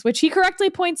wings, which he correctly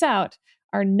points out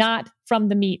are not from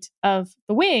the meat of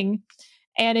the wing.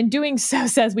 And in doing so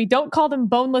says, we don't call them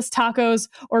boneless tacos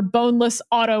or boneless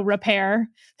auto repair.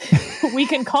 We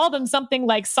can call them something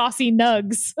like saucy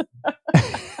nugs.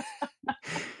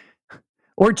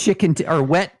 Or or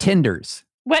wet tenders.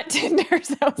 Wet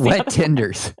tenders. Wet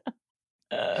tenders.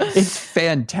 It's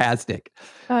fantastic.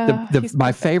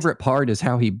 My favorite part is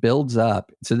how he builds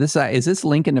up. So is this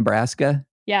Lincoln, Nebraska?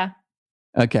 Yeah.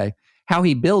 Okay. How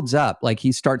he builds up, like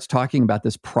he starts talking about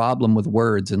this problem with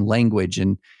words and language,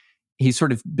 and he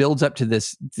sort of builds up to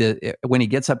this, when he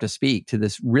gets up to speak, to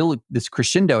this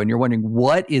crescendo, and you're wondering,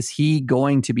 what is he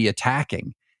going to be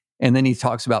attacking? And then he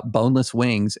talks about boneless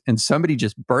wings, and somebody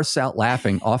just bursts out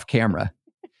laughing off camera.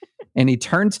 And he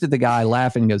turns to the guy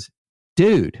laughing and goes,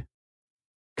 dude,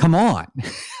 come on.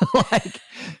 Like,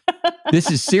 this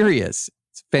is serious.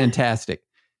 It's fantastic.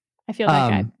 I feel that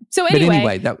guy. So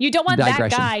anyway, you don't want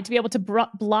that guy to be able to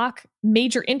block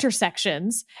major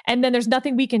intersections, and then there's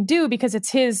nothing we can do because it's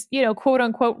his, quote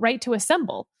unquote, right to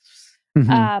assemble.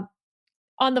 Mhm.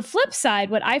 On the flip side,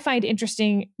 what I find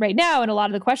interesting right now, and a lot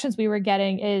of the questions we were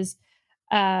getting is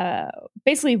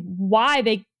basically why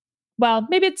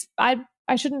maybe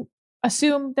I shouldn't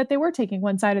assume that they were taking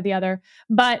one side or the other,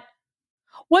 but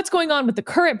what's going on with the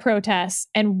current protests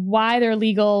and why they're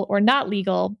legal or not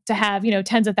legal to have,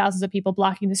 tens of thousands of people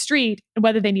blocking the street and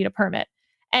whether they need a permit.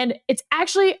 And it's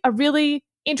actually a really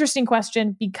interesting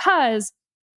question because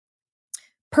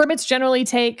permits generally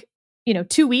take,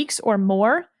 2 weeks or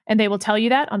more. And they will tell you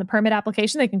that on the permit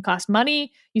application. They can cost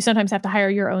money. You sometimes have to hire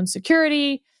your own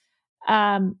security.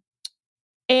 And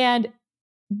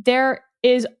there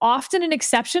is often an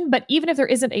exception, but even if there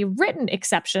isn't a written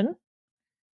exception,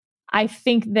 I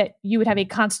think that you would have a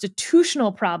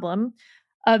constitutional problem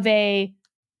of a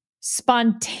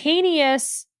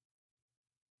spontaneous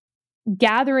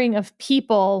gathering of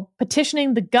people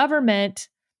petitioning the government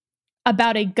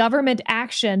about a government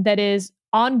action that is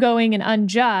ongoing and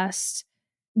unjust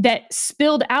that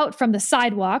spilled out from the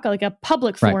sidewalk, like a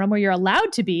public forum where you're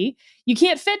allowed to be. You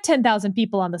can't fit 10,000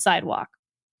 people on the sidewalk.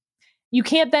 You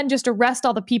can't then just arrest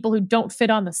all the people who don't fit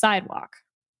on the sidewalk.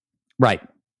 Right.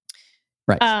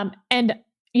 And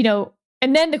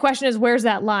then the question is, where's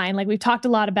that line? Like we've talked a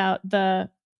lot about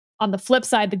on the flip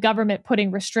side, the government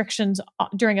putting restrictions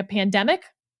during a pandemic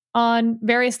on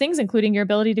various things, including your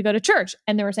ability to go to church.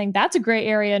 And they were saying that's a gray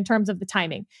area in terms of the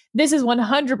timing. This is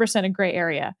 100% a gray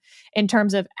area in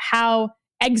terms of how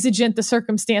exigent the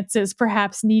circumstances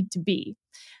perhaps need to be.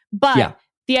 But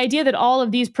the idea that all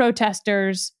of these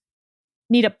protesters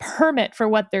need a permit for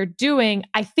what they're doing,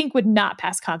 I think would not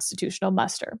pass constitutional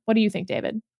muster. What do you think,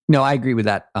 David? No, I agree with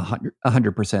that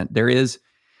 100%.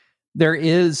 There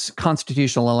is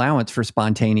constitutional allowance for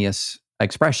spontaneous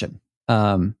expression.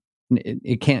 You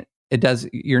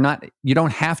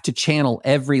don't have to channel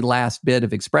every last bit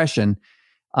of expression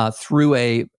through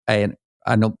a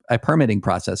permitting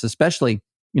process, especially,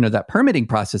 that permitting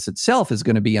process itself is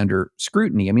going to be under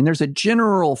scrutiny. I mean, there's a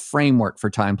general framework for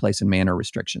time, place, and manner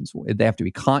restrictions. They have to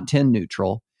be content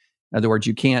neutral. In other words,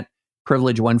 you can't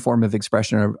privilege one form of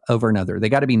expression over another. They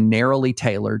got to be narrowly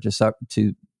tailored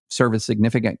to serve a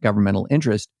significant governmental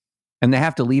interest, and they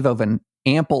have to leave open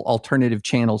ample alternative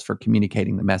channels for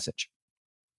communicating the message.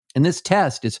 And this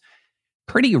test is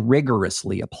pretty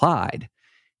rigorously applied.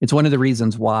 It's one of the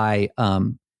reasons why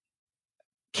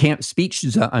speech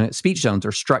zones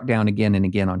are struck down again and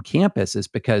again on campus, is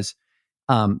because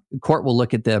court will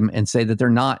look at them and say that they're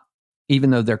not, even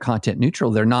though they're content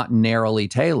neutral, they're not narrowly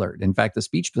tailored. In fact, the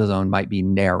speech zone might be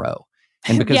narrow.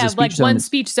 And because one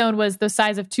speech zone was the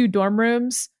size of 2 dorm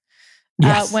rooms.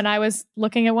 When I was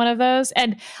looking at one of those.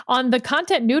 And on the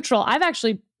content neutral, I've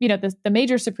actually, the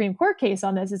major Supreme Court case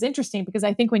on this is interesting because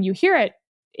I think when you hear it,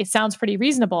 it sounds pretty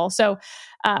reasonable. So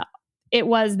it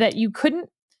was that you couldn't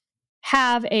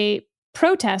have a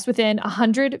protest within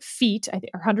 100 feet, or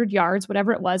 100 yards,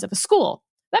 whatever it was, of a school.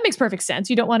 That makes perfect sense.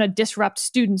 You don't want to disrupt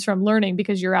students from learning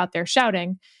because you're out there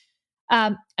shouting.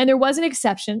 And there was an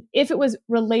exception if it was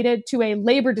related to a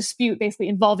labor dispute basically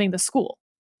involving the school.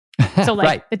 So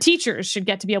the teachers should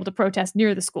get to be able to protest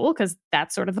near the school because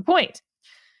that's sort of the point.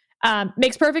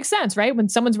 Makes perfect sense, right? When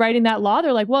someone's writing that law,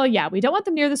 they're like, well, yeah, we don't want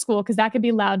them near the school because that could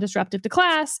be loud and disruptive to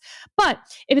class. But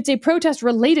if it's a protest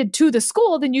related to the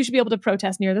school, then you should be able to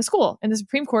protest near the school. And the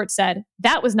Supreme Court said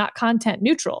that was not content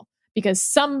neutral because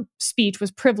some speech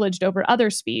was privileged over other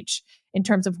speech in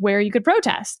terms of where you could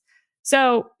protest.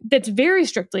 So that's very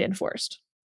strictly enforced.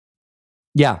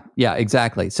 Yeah,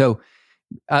 exactly. So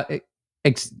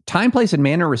time, place, and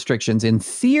manner restrictions, in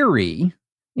theory,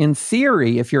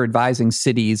 if you're advising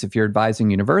cities, if you're advising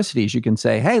universities, you can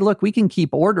say, hey, look, we can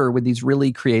keep order with these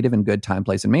really creative and good time,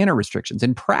 place, and manner restrictions.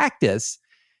 In practice,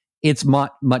 it's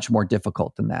much more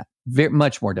difficult than that,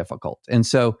 much more difficult. And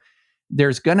so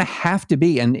there's going to have to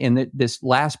be, and this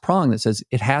last prong that says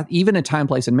even a time,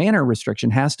 place, and manner restriction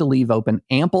has to leave open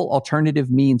ample alternative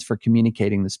means for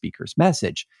communicating the speaker's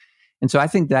message. And so I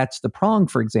think that's the prong,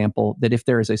 for example, that if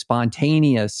there is a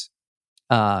spontaneous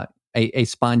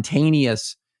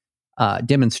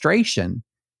demonstration,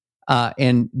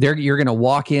 and you're going to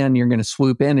walk in, you're going to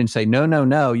swoop in and say,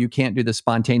 no, you can't do the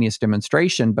spontaneous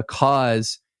demonstration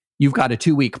because you've got a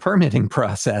 2-week permitting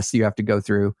process you have to go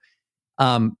through.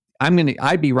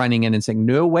 I'd be running in and saying,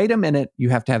 no, wait a minute,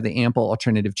 you have to have the ample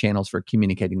alternative channels for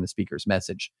communicating the speaker's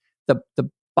message. The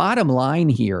bottom line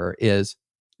here is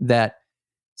that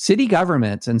city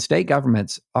governments and state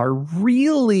governments are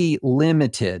really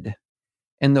limited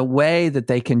in the way that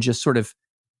they can just sort of,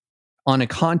 on a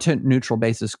content neutral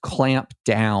basis, clamp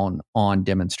down on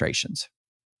demonstrations.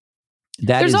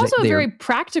 There's also a very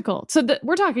practical. So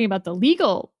we're talking about the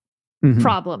legal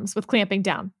problems with clamping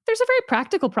down. There's a very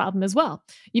practical problem as well.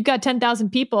 You've got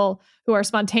 10,000 people who are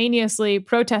spontaneously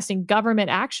protesting government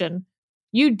action.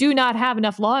 You do not have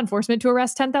enough law enforcement to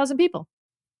arrest 10,000 people.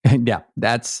 Yeah,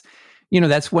 that's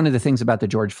one of the things about the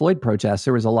George Floyd protests.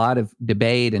 There was a lot of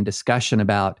debate and discussion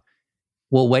about,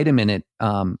 well, wait a minute,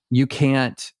 you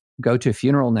can't go to a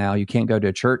funeral now. You can't go to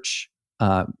a church.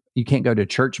 You can't go to a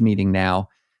church meeting now.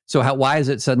 So why is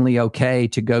it suddenly okay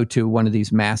to go to one of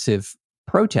these massive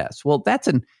protests? Well, that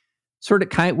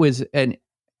was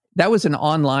an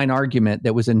online argument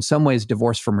that was in some ways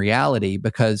divorced from reality,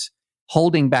 because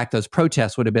holding back those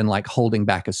protests would have been like holding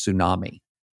back a tsunami,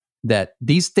 that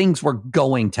these things were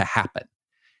going to happen.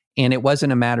 And it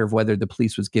wasn't a matter of whether the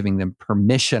police was giving them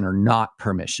permission or not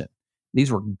permission.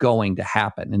 These were going to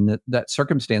happen. And that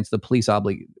circumstance, the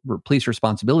police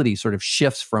responsibility sort of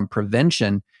shifts from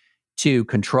prevention to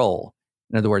control.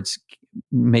 In other words,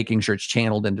 making sure it's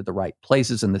channeled into the right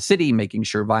places in the city, making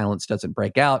sure violence doesn't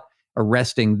break out,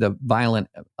 arresting the violent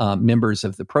members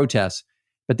of the protests.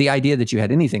 But the idea that you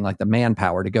had anything like the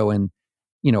manpower to go and,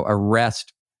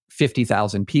 arrest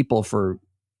 50,000 people for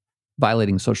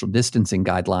violating social distancing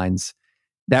guidelines,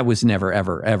 that was never,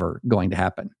 ever, ever going to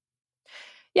happen.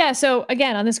 Yeah. So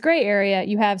again, on this gray area,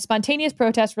 you have spontaneous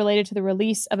protests related to the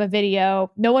release of a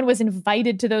video. No one was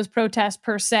invited to those protests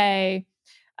per se.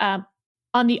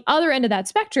 On the other end of that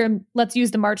spectrum, let's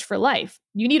use the March for Life.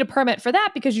 You need a permit for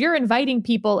that because you're inviting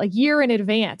people a year in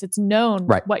advance. It's known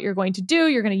what you're going to do.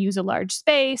 You're going to use a large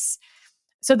space.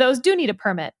 So those do need a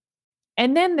permit.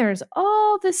 And then there's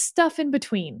all this stuff in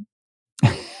between.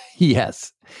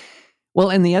 Yes. Well,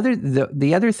 and the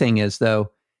other thing is,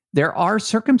 though, there are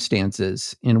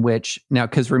circumstances in which now,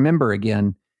 because remember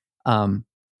again,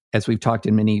 as we've talked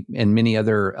in many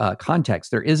other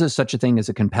contexts, there is such a thing as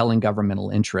a compelling governmental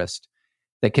interest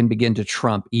that can begin to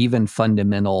trump even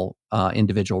fundamental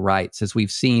individual rights, as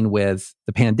we've seen with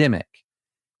the pandemic.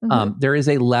 There is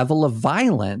a level of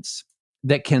violence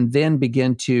that can then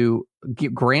begin to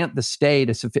grant the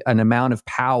state an amount of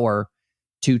power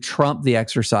to trump the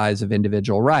exercise of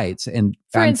individual rights. And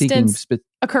for instance,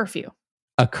 a curfew.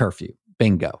 A curfew.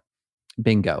 Bingo.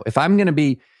 If I'm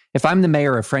the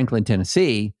mayor of Franklin,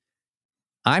 Tennessee,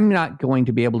 I'm not going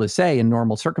to be able to say in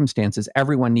normal circumstances,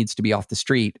 everyone needs to be off the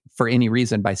street for any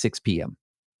reason by 6 p.m.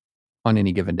 on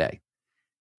any given day.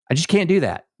 I just can't do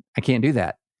that. I can't do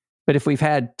that. But if we've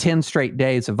had 10 straight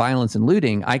days of violence and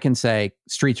looting, I can say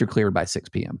streets are cleared by 6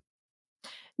 p.m.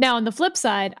 Now, on the flip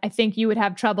side, I think you would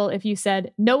have trouble if you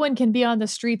said no one can be on the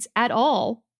streets at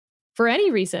all for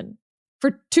any reason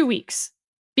for 2 weeks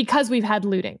because we've had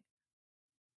looting.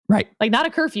 Right. Like not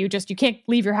a curfew, just you can't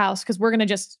leave your house because we're going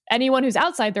to anyone who's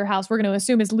outside their house, we're going to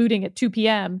assume is looting at 2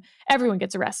 p.m. Everyone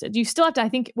gets arrested. You still have to, I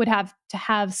think, would have to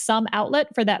have some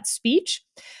outlet for that speech.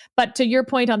 But to your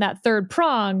point on that third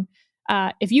prong,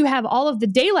 if you have all of the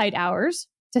daylight hours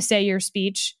to say your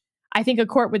speech, I think a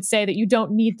court would say that you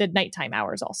don't need the nighttime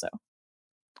hours also.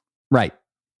 Right.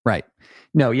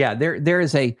 No, yeah, there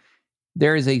is a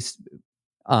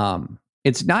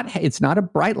it's not a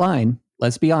bright line.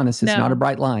 Let's be honest, it's not a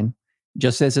bright line.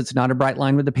 Just as it's not a bright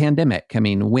line with the pandemic. I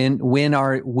mean,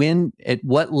 at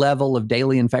what level of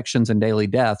daily infections and daily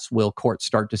deaths will courts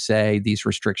start to say these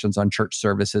restrictions on church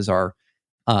services are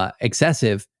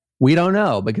excessive? We don't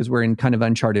know because we're in kind of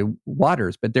uncharted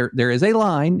waters. But there is a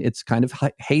line. It's kind of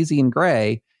hazy and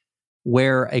gray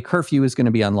where a curfew is going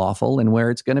to be unlawful and where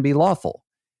it's going to be lawful.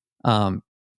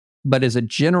 But as a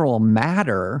general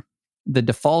matter, the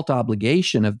default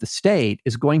obligation of the state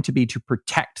is going to be to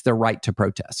protect the right to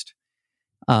protest.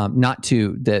 Not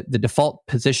to the default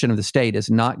position of the state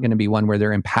is not going to be one where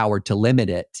they're empowered to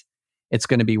limit it. It's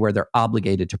going to be where they're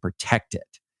obligated to protect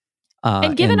it.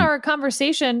 And given our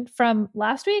conversation from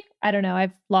last week, I don't know,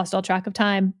 I've lost all track of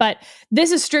time, but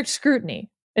this is strict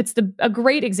scrutiny. It's a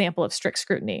great example of strict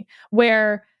scrutiny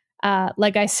where,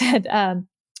 like I said,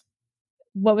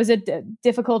 what was it?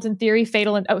 Difficult in theory,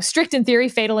 strict in theory,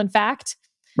 fatal in fact.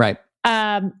 Right.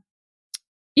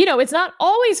 It's not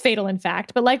always fatal in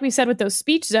fact, but like we said with those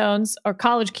speech zones or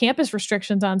college campus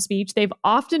restrictions on speech, they've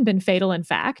often been fatal in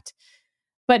fact.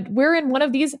 But we're in one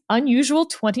of these unusual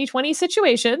 2020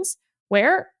 situations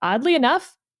where, oddly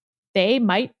enough, they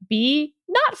might be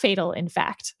not fatal in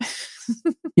fact.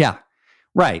 Yeah,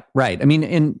 right. I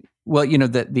mean,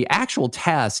 the actual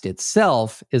test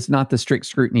itself is not the strict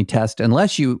scrutiny test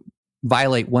unless you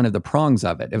violate one of the prongs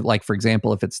of it. Like, for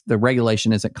example, if it's the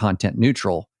regulation isn't content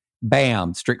neutral,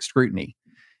 bam, strict scrutiny.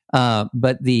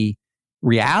 But the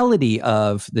reality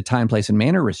of the time, place, and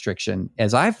manner restriction,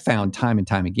 as I've found time and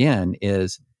time again,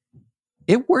 is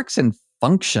it works and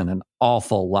function an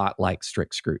awful lot like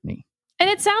strict scrutiny. And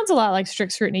it sounds a lot like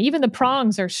strict scrutiny. Even the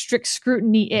prongs are strict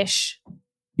scrutiny-ish.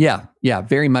 Yeah,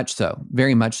 very much so.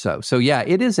 Very much so. So yeah,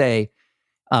 it is the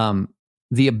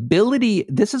ability,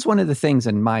 this is one of the things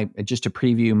in just to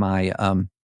preview my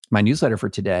my newsletter for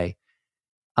today.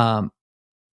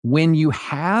 When you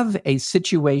have a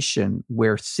situation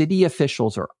where city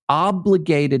officials are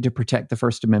obligated to protect the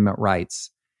First Amendment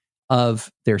rights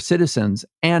of their citizens,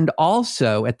 and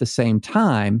also at the same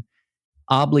time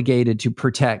obligated to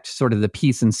protect sort of the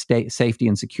peace and safety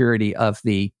and security of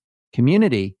the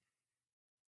community,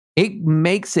 it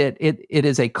makes it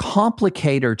is a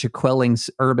complicator to quelling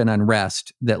urban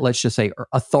unrest that, let's just say,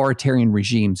 authoritarian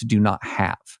regimes do not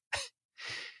have.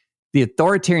 The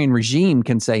authoritarian regime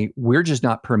can say, we're just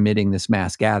not permitting this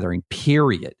mass gathering,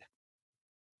 period.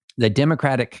 The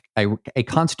democratic, a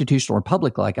constitutional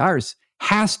republic like ours,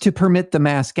 has to permit the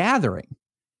mass gathering.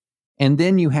 And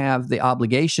then you have the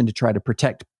obligation to try to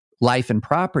protect life and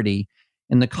property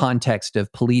in the context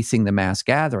of policing the mass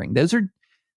gathering. Those are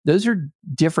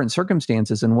different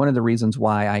circumstances. And one of the reasons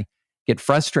why I get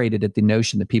frustrated at the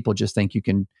notion that people just think you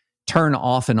can turn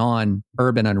off and on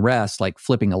urban unrest like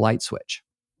flipping a light switch.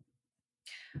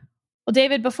 Well,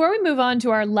 David, before we move on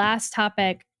to our last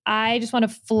topic, I just want to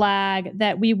flag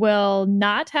that we will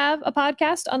not have a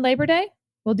podcast on Labor Day.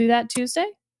 We'll do that Tuesday.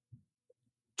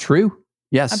 True.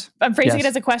 Yes. I'm phrasing it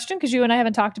as a question because you and I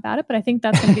haven't talked about it, but I think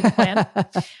that's going to be the plan.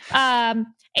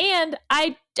 And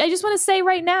I just want to say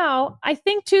right now, I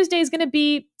think Tuesday is going to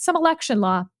be some election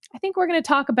law. I think we're going to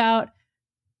talk about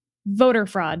voter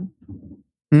fraud.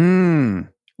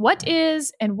 What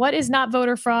is and what is not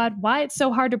voter fraud, why it's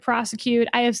so hard to prosecute.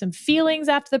 I have some feelings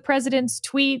after the president's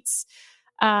tweets.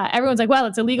 Everyone's like, well,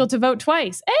 it's illegal to vote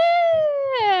twice.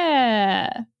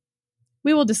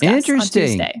 We will discuss on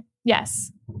Tuesday.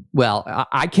 Yes. Well,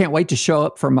 I can't wait to show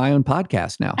up for my own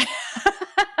podcast now.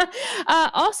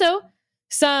 Also,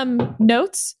 some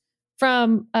notes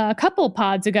from a couple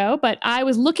pods ago, but I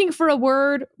was looking for a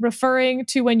word referring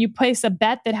to when you place a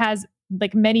bet that has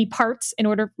like many parts in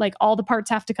order, like all the parts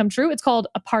have to come true. It's called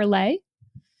a parlay.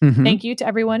 Mm-hmm. Thank you to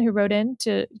everyone who wrote in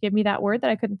to give me that word that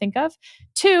I couldn't think of.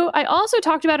 2, I also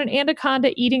talked about an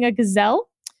anaconda eating a gazelle.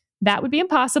 That would be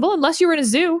impossible unless you were in a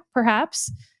zoo, perhaps.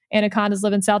 Anacondas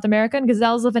live in South America and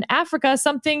gazelles live in Africa,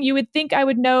 something you would think I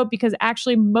would know because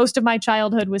actually most of my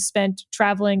childhood was spent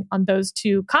traveling on those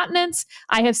 2 continents.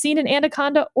 I have seen an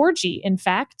anaconda orgy, in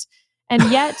fact, and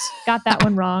yet got that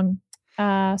one wrong.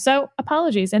 So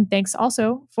apologies. And thanks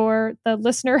also for the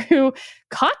listener who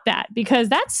caught that, because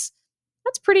that's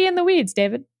pretty in the weeds,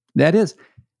 David. That is.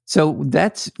 So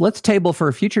let's table for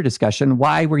a future discussion.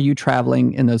 Why were you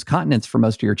traveling in those continents for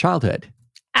most of your childhood?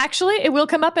 Actually, it will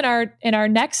come up in our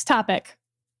next topic.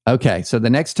 Okay. So the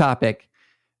next topic,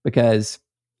 because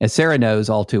as Sarah knows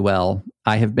all too well,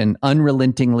 I have been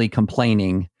unrelentingly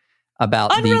complaining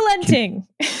about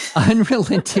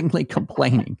unrelentingly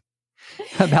complaining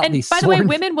about and these. By the way,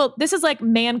 women this is like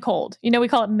man cold. You know, we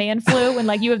call it man flu when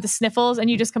like you have the sniffles and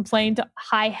you just complain to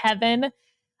high heaven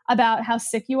about how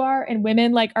sick you are, and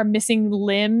women like are missing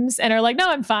limbs and are like, no,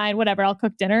 I'm fine, whatever, I'll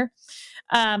cook dinner.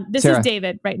 This Sarah, is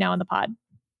David right now on the pod.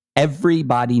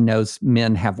 Everybody knows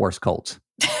men have worse colds.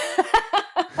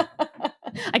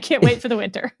 I can't wait for the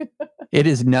winter. It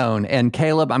is known. And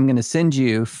Caleb, I'm going to send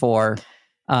you for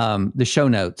the show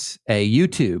notes a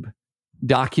YouTube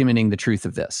documenting the truth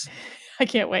of this. I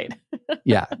can't wait.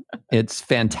 Yeah, it's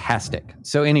fantastic.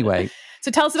 So anyway. So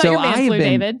tell us about your man flu,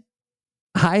 David.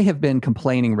 I have been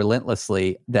complaining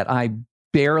relentlessly that I'm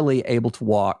barely able to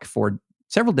walk for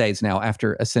several days now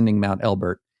after ascending Mount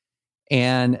Elbert.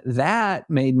 And that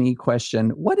made me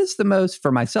question, what's the most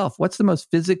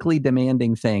physically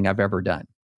demanding thing I've ever done?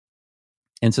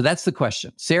 And so that's the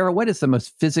question. Sarah, what is the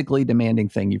most physically demanding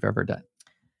thing you've ever done?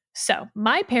 So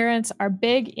my parents are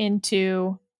big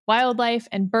into wildlife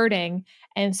and birding.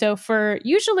 And so for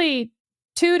usually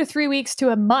 2 to 3 weeks to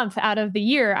a month out of the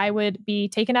year, I would be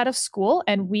taken out of school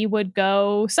and we would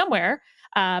go somewhere.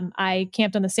 I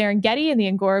camped on the Serengeti in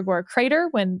the Ngorongoro crater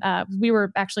when we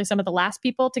were actually some of the last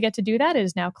people to get to do that. It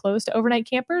is now closed to overnight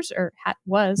campers, or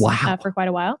was for quite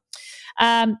a while.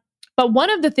 But one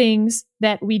of the things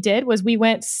that we did was we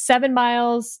went 7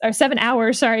 hours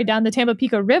down the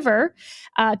Tambapico River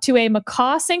to a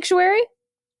macaw sanctuary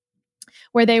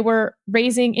where they were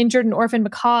raising injured and orphaned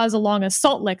macaws along a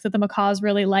salt lick that the macaws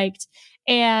really liked.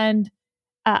 And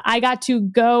I got to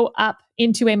go up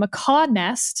into a macaw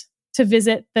nest to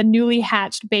visit the newly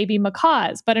hatched baby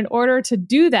macaws. But in order to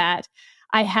do that,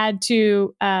 I had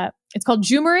to, it's called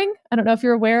Jummering. I don't know if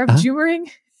you're aware of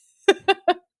Jummering.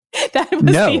 That was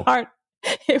the hard.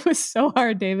 It was so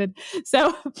hard, David.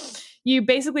 So you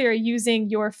basically are using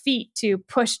your feet to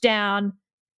push down,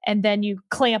 and then you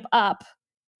clamp up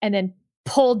and then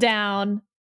pull down.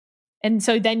 And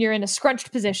so then you're in a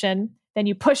scrunched position. Then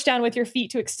you push down with your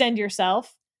feet to extend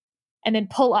yourself and then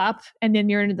pull up, and then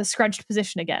you're in the scrunched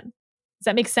position again. Does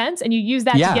that make sense? And you use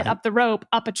that to get up the rope,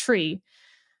 up a tree.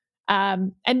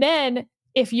 And then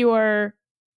if you're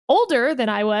older than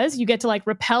I was, you get to like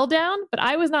rappel down, but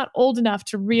I was not old enough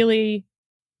to really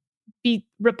be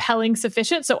rappelling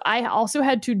sufficient. So I also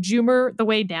had to Jumor the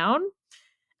way down.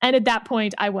 And at that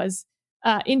point I was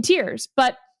in tears.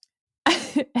 But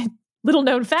little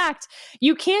known fact,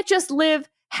 you can't just live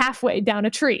halfway down a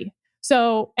tree.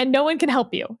 So, and no one can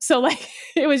help you. So like,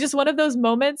 it was just one of those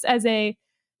moments as a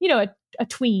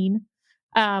tween,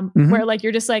 where like,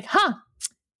 you're just like,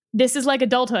 this is like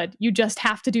adulthood. You just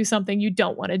have to do something you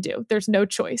don't want to do. There's no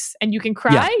choice. And you can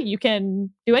cry, you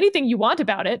can do anything you want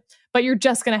about it, but you're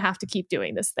just going to have to keep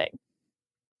doing this thing.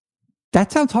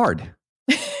 That sounds hard.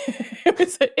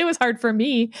 It was hard for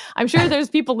me. I'm sure there's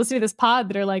people listening to this pod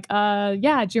that are like,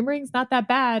 yeah, Jumoring's not that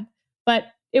bad, but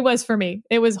it was for me.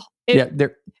 It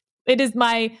is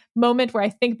my moment where I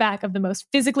think back of the most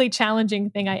physically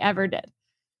challenging thing I ever did.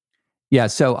 Yeah.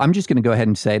 So I'm just going to go ahead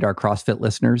and say to our CrossFit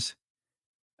listeners,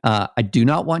 I do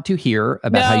not want to hear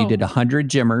about how you did 100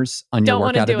 Jimmers on your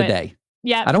workout of the day.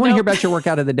 Yeah. I don't want to hear about your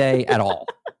workout of the day at all.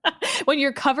 When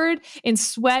you're covered in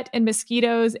sweat and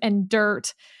mosquitoes and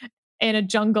dirt in a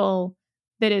jungle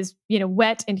that is,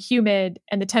 wet and humid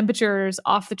and the temperature's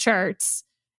off the charts,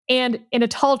 and in a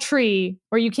tall tree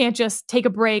where you can't just take a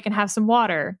break and have some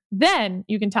water, then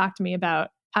you can talk to me about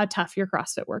how tough your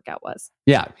CrossFit workout was.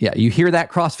 Yeah. Yeah. You hear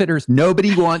that, CrossFitters?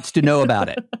 Nobody wants to know about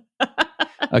it.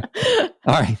 Okay.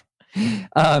 All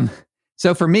right.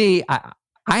 So for me,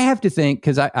 I have to think,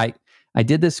 because I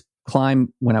did this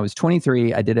climb when I was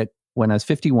 23. I did it when I was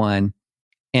 51.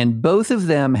 And both of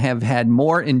them have had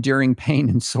more enduring pain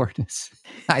and soreness,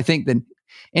 I think, than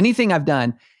anything I've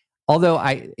done. Although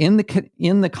in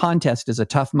the contest as a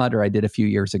Tough Mudder I did a few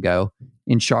years ago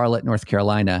in Charlotte, North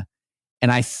Carolina,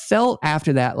 and I felt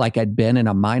after that like I'd been in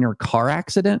a minor car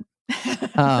accident.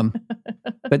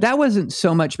 But that wasn't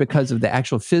so much because of the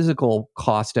actual physical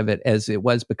cost of it as it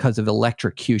was because of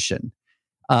electrocution.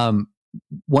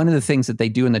 One of the things that they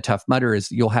do in the Tough Mudder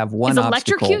is you'll have one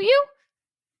obstacle. Electrocute you?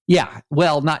 Yeah.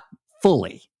 Well, not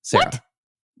fully, Sarah. What?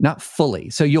 Not fully.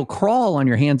 So you'll crawl on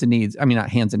your hands and knees. I mean, not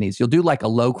hands and knees. You'll do like a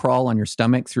low crawl on your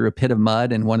stomach through a pit of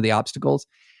mud in one of the obstacles.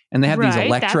 And they have these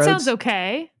electrodes. That sounds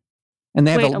okay. And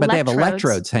they have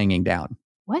electrodes hanging down.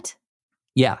 What?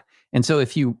 Yeah. And so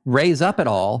if you raise up at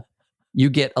all, you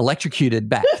get electrocuted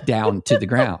back down to the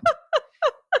ground.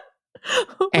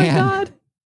 Oh my God.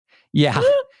 Yeah.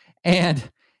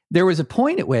 And there was a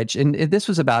point at which, and this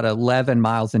was about 11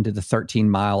 miles into the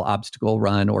 13-mile obstacle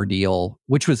run ordeal,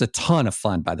 which was a ton of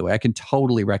fun, by the way. I can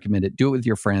totally recommend it. Do it with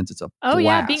your friends. It's a blast.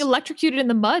 Yeah. Being electrocuted in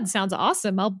the mud sounds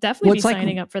awesome. I'll definitely be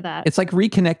signing up for that. It's like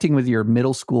reconnecting with your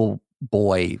middle school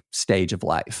boy stage of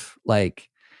life.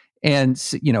 And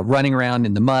running around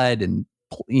in the mud and,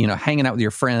 hanging out with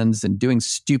your friends and doing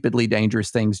stupidly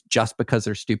dangerous things just because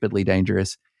they're stupidly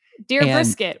dangerous. Dear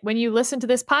Brisket, when you listen to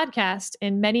this podcast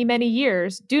in many, many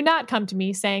years, do not come to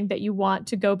me saying that you want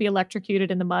to go be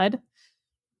electrocuted in the mud.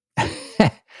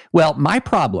 Well, my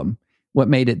problem, what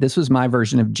made it, this was my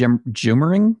version of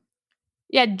Jumoring.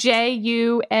 Yeah,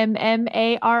 Jummaring.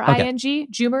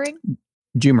 Jumoring.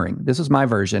 Jumoring. This was my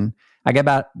version. I got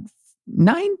about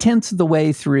 9/10 of the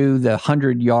way through the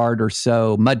 100-yard or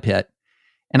so mud pit,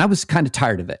 and I was kind of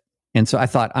tired of it. And so I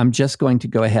thought, I'm just going to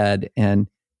go ahead and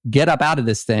get up out of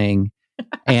this thing.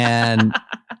 And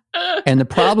the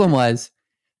problem was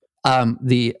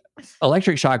the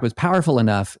electric shock was powerful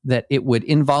enough that it would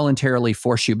involuntarily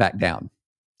force you back down.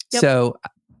 Yep. So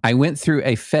I went through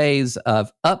a phase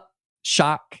of up,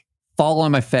 shock, fall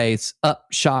on my face, up,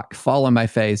 shock, fall on my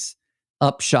face,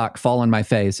 up, shock, fall on my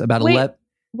face. About 11.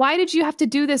 Why did you have to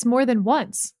do this more than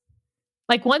once?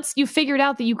 Like once you figured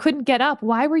out that you couldn't get up,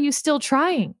 why were you still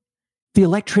trying? The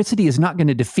electricity is not going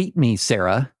to defeat me,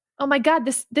 Sarah. Oh my God,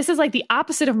 this is like the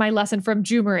opposite of my lesson from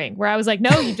Jumoring, where I was like,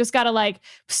 no, you just got to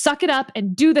suck it up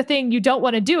and do the thing you don't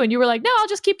want to do. And you were like, no, I'll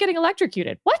just keep getting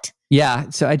electrocuted. What? Yeah.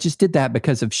 So I just did that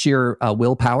because of sheer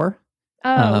willpower.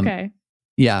 Oh, okay.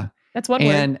 Yeah. That's one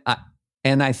word.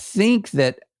 And I think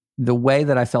that the way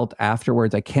that I felt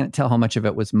afterwards, I can't tell how much of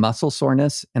it was muscle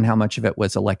soreness and how much of it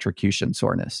was electrocution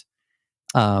soreness.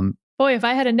 Boy, if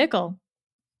I had a nickel.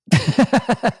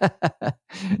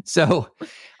 So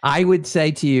I would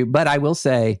say to you, but I will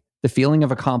say the feeling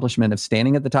of accomplishment of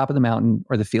standing at the top of the mountain,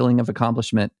 or the feeling of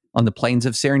accomplishment on the plains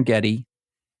of Serengeti,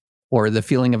 or the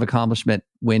feeling of accomplishment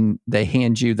when they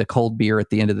hand you the cold beer at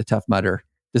the end of the Tough Mudder?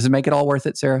 Does it make it all worth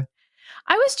it, Sarah?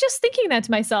 I was just thinking that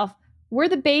to myself. Were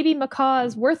the baby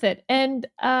macaws worth it? And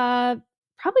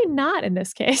probably not in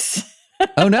this case.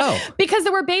 Oh, no. Because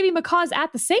there were baby macaws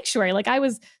at the sanctuary. Like, I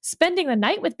was spending the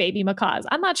night with baby macaws.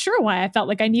 I'm not sure why I felt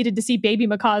like I needed to see baby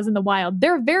macaws in the wild.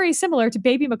 They're very similar to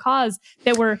baby macaws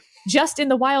that were just in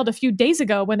the wild a few days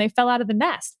ago when they fell out of the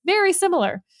nest. Very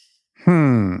similar.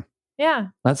 Yeah.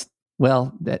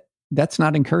 That's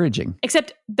not encouraging.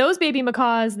 Except those baby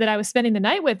macaws that I was spending the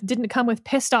night with didn't come with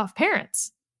pissed off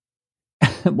parents.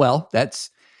 Well,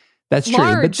 that's true.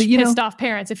 Large pissed off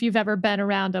parents if you've ever been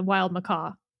around a wild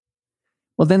macaw.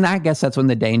 Well, then I guess that's when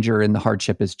the danger and the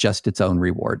hardship is just its own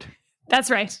reward.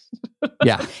 That's right.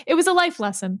 Yeah. It was a life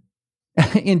lesson.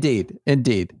 Indeed.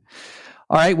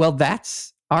 All right. Well,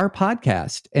 that's our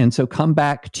podcast. And so come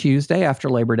back Tuesday after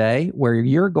Labor Day, where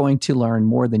you're going to learn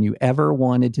more than you ever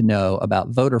wanted to know about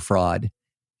voter fraud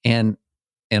and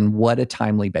what a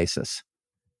timely basis.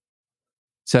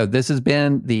 So this has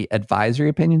been the Advisory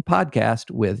Opinion Podcast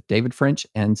with David French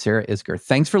and Sarah Isgur.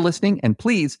 Thanks for listening. And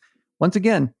please, once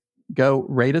again, go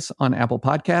rate us on Apple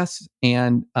Podcasts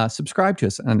and subscribe to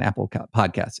us on Apple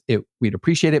Podcasts. We'd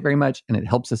appreciate it very much, and it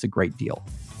helps us a great deal.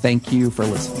 Thank you for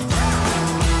listening.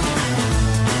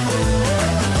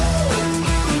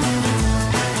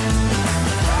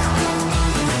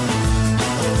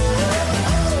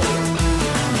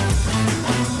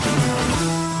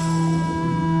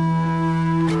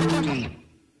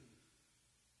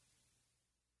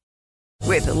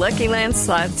 With the Lucky Land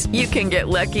Slots, you can get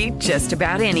lucky just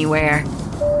about anywhere.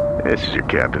 This is your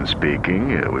captain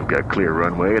speaking. We've got clear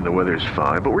runway and the weather's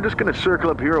fine, but we're just going to circle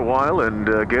up here a while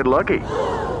and get lucky.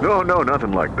 No,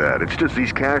 nothing like that. It's just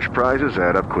these cash prizes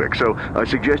add up quick. So I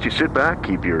suggest you sit back,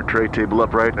 keep your tray table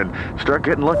upright, and start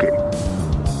getting lucky.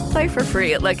 Play for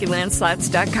free at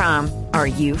LuckyLandSlots.com. Are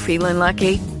you feeling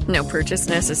lucky? No purchase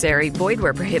necessary. Void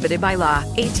where prohibited by law.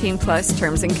 18+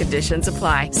 terms and conditions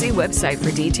apply. See website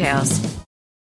for details.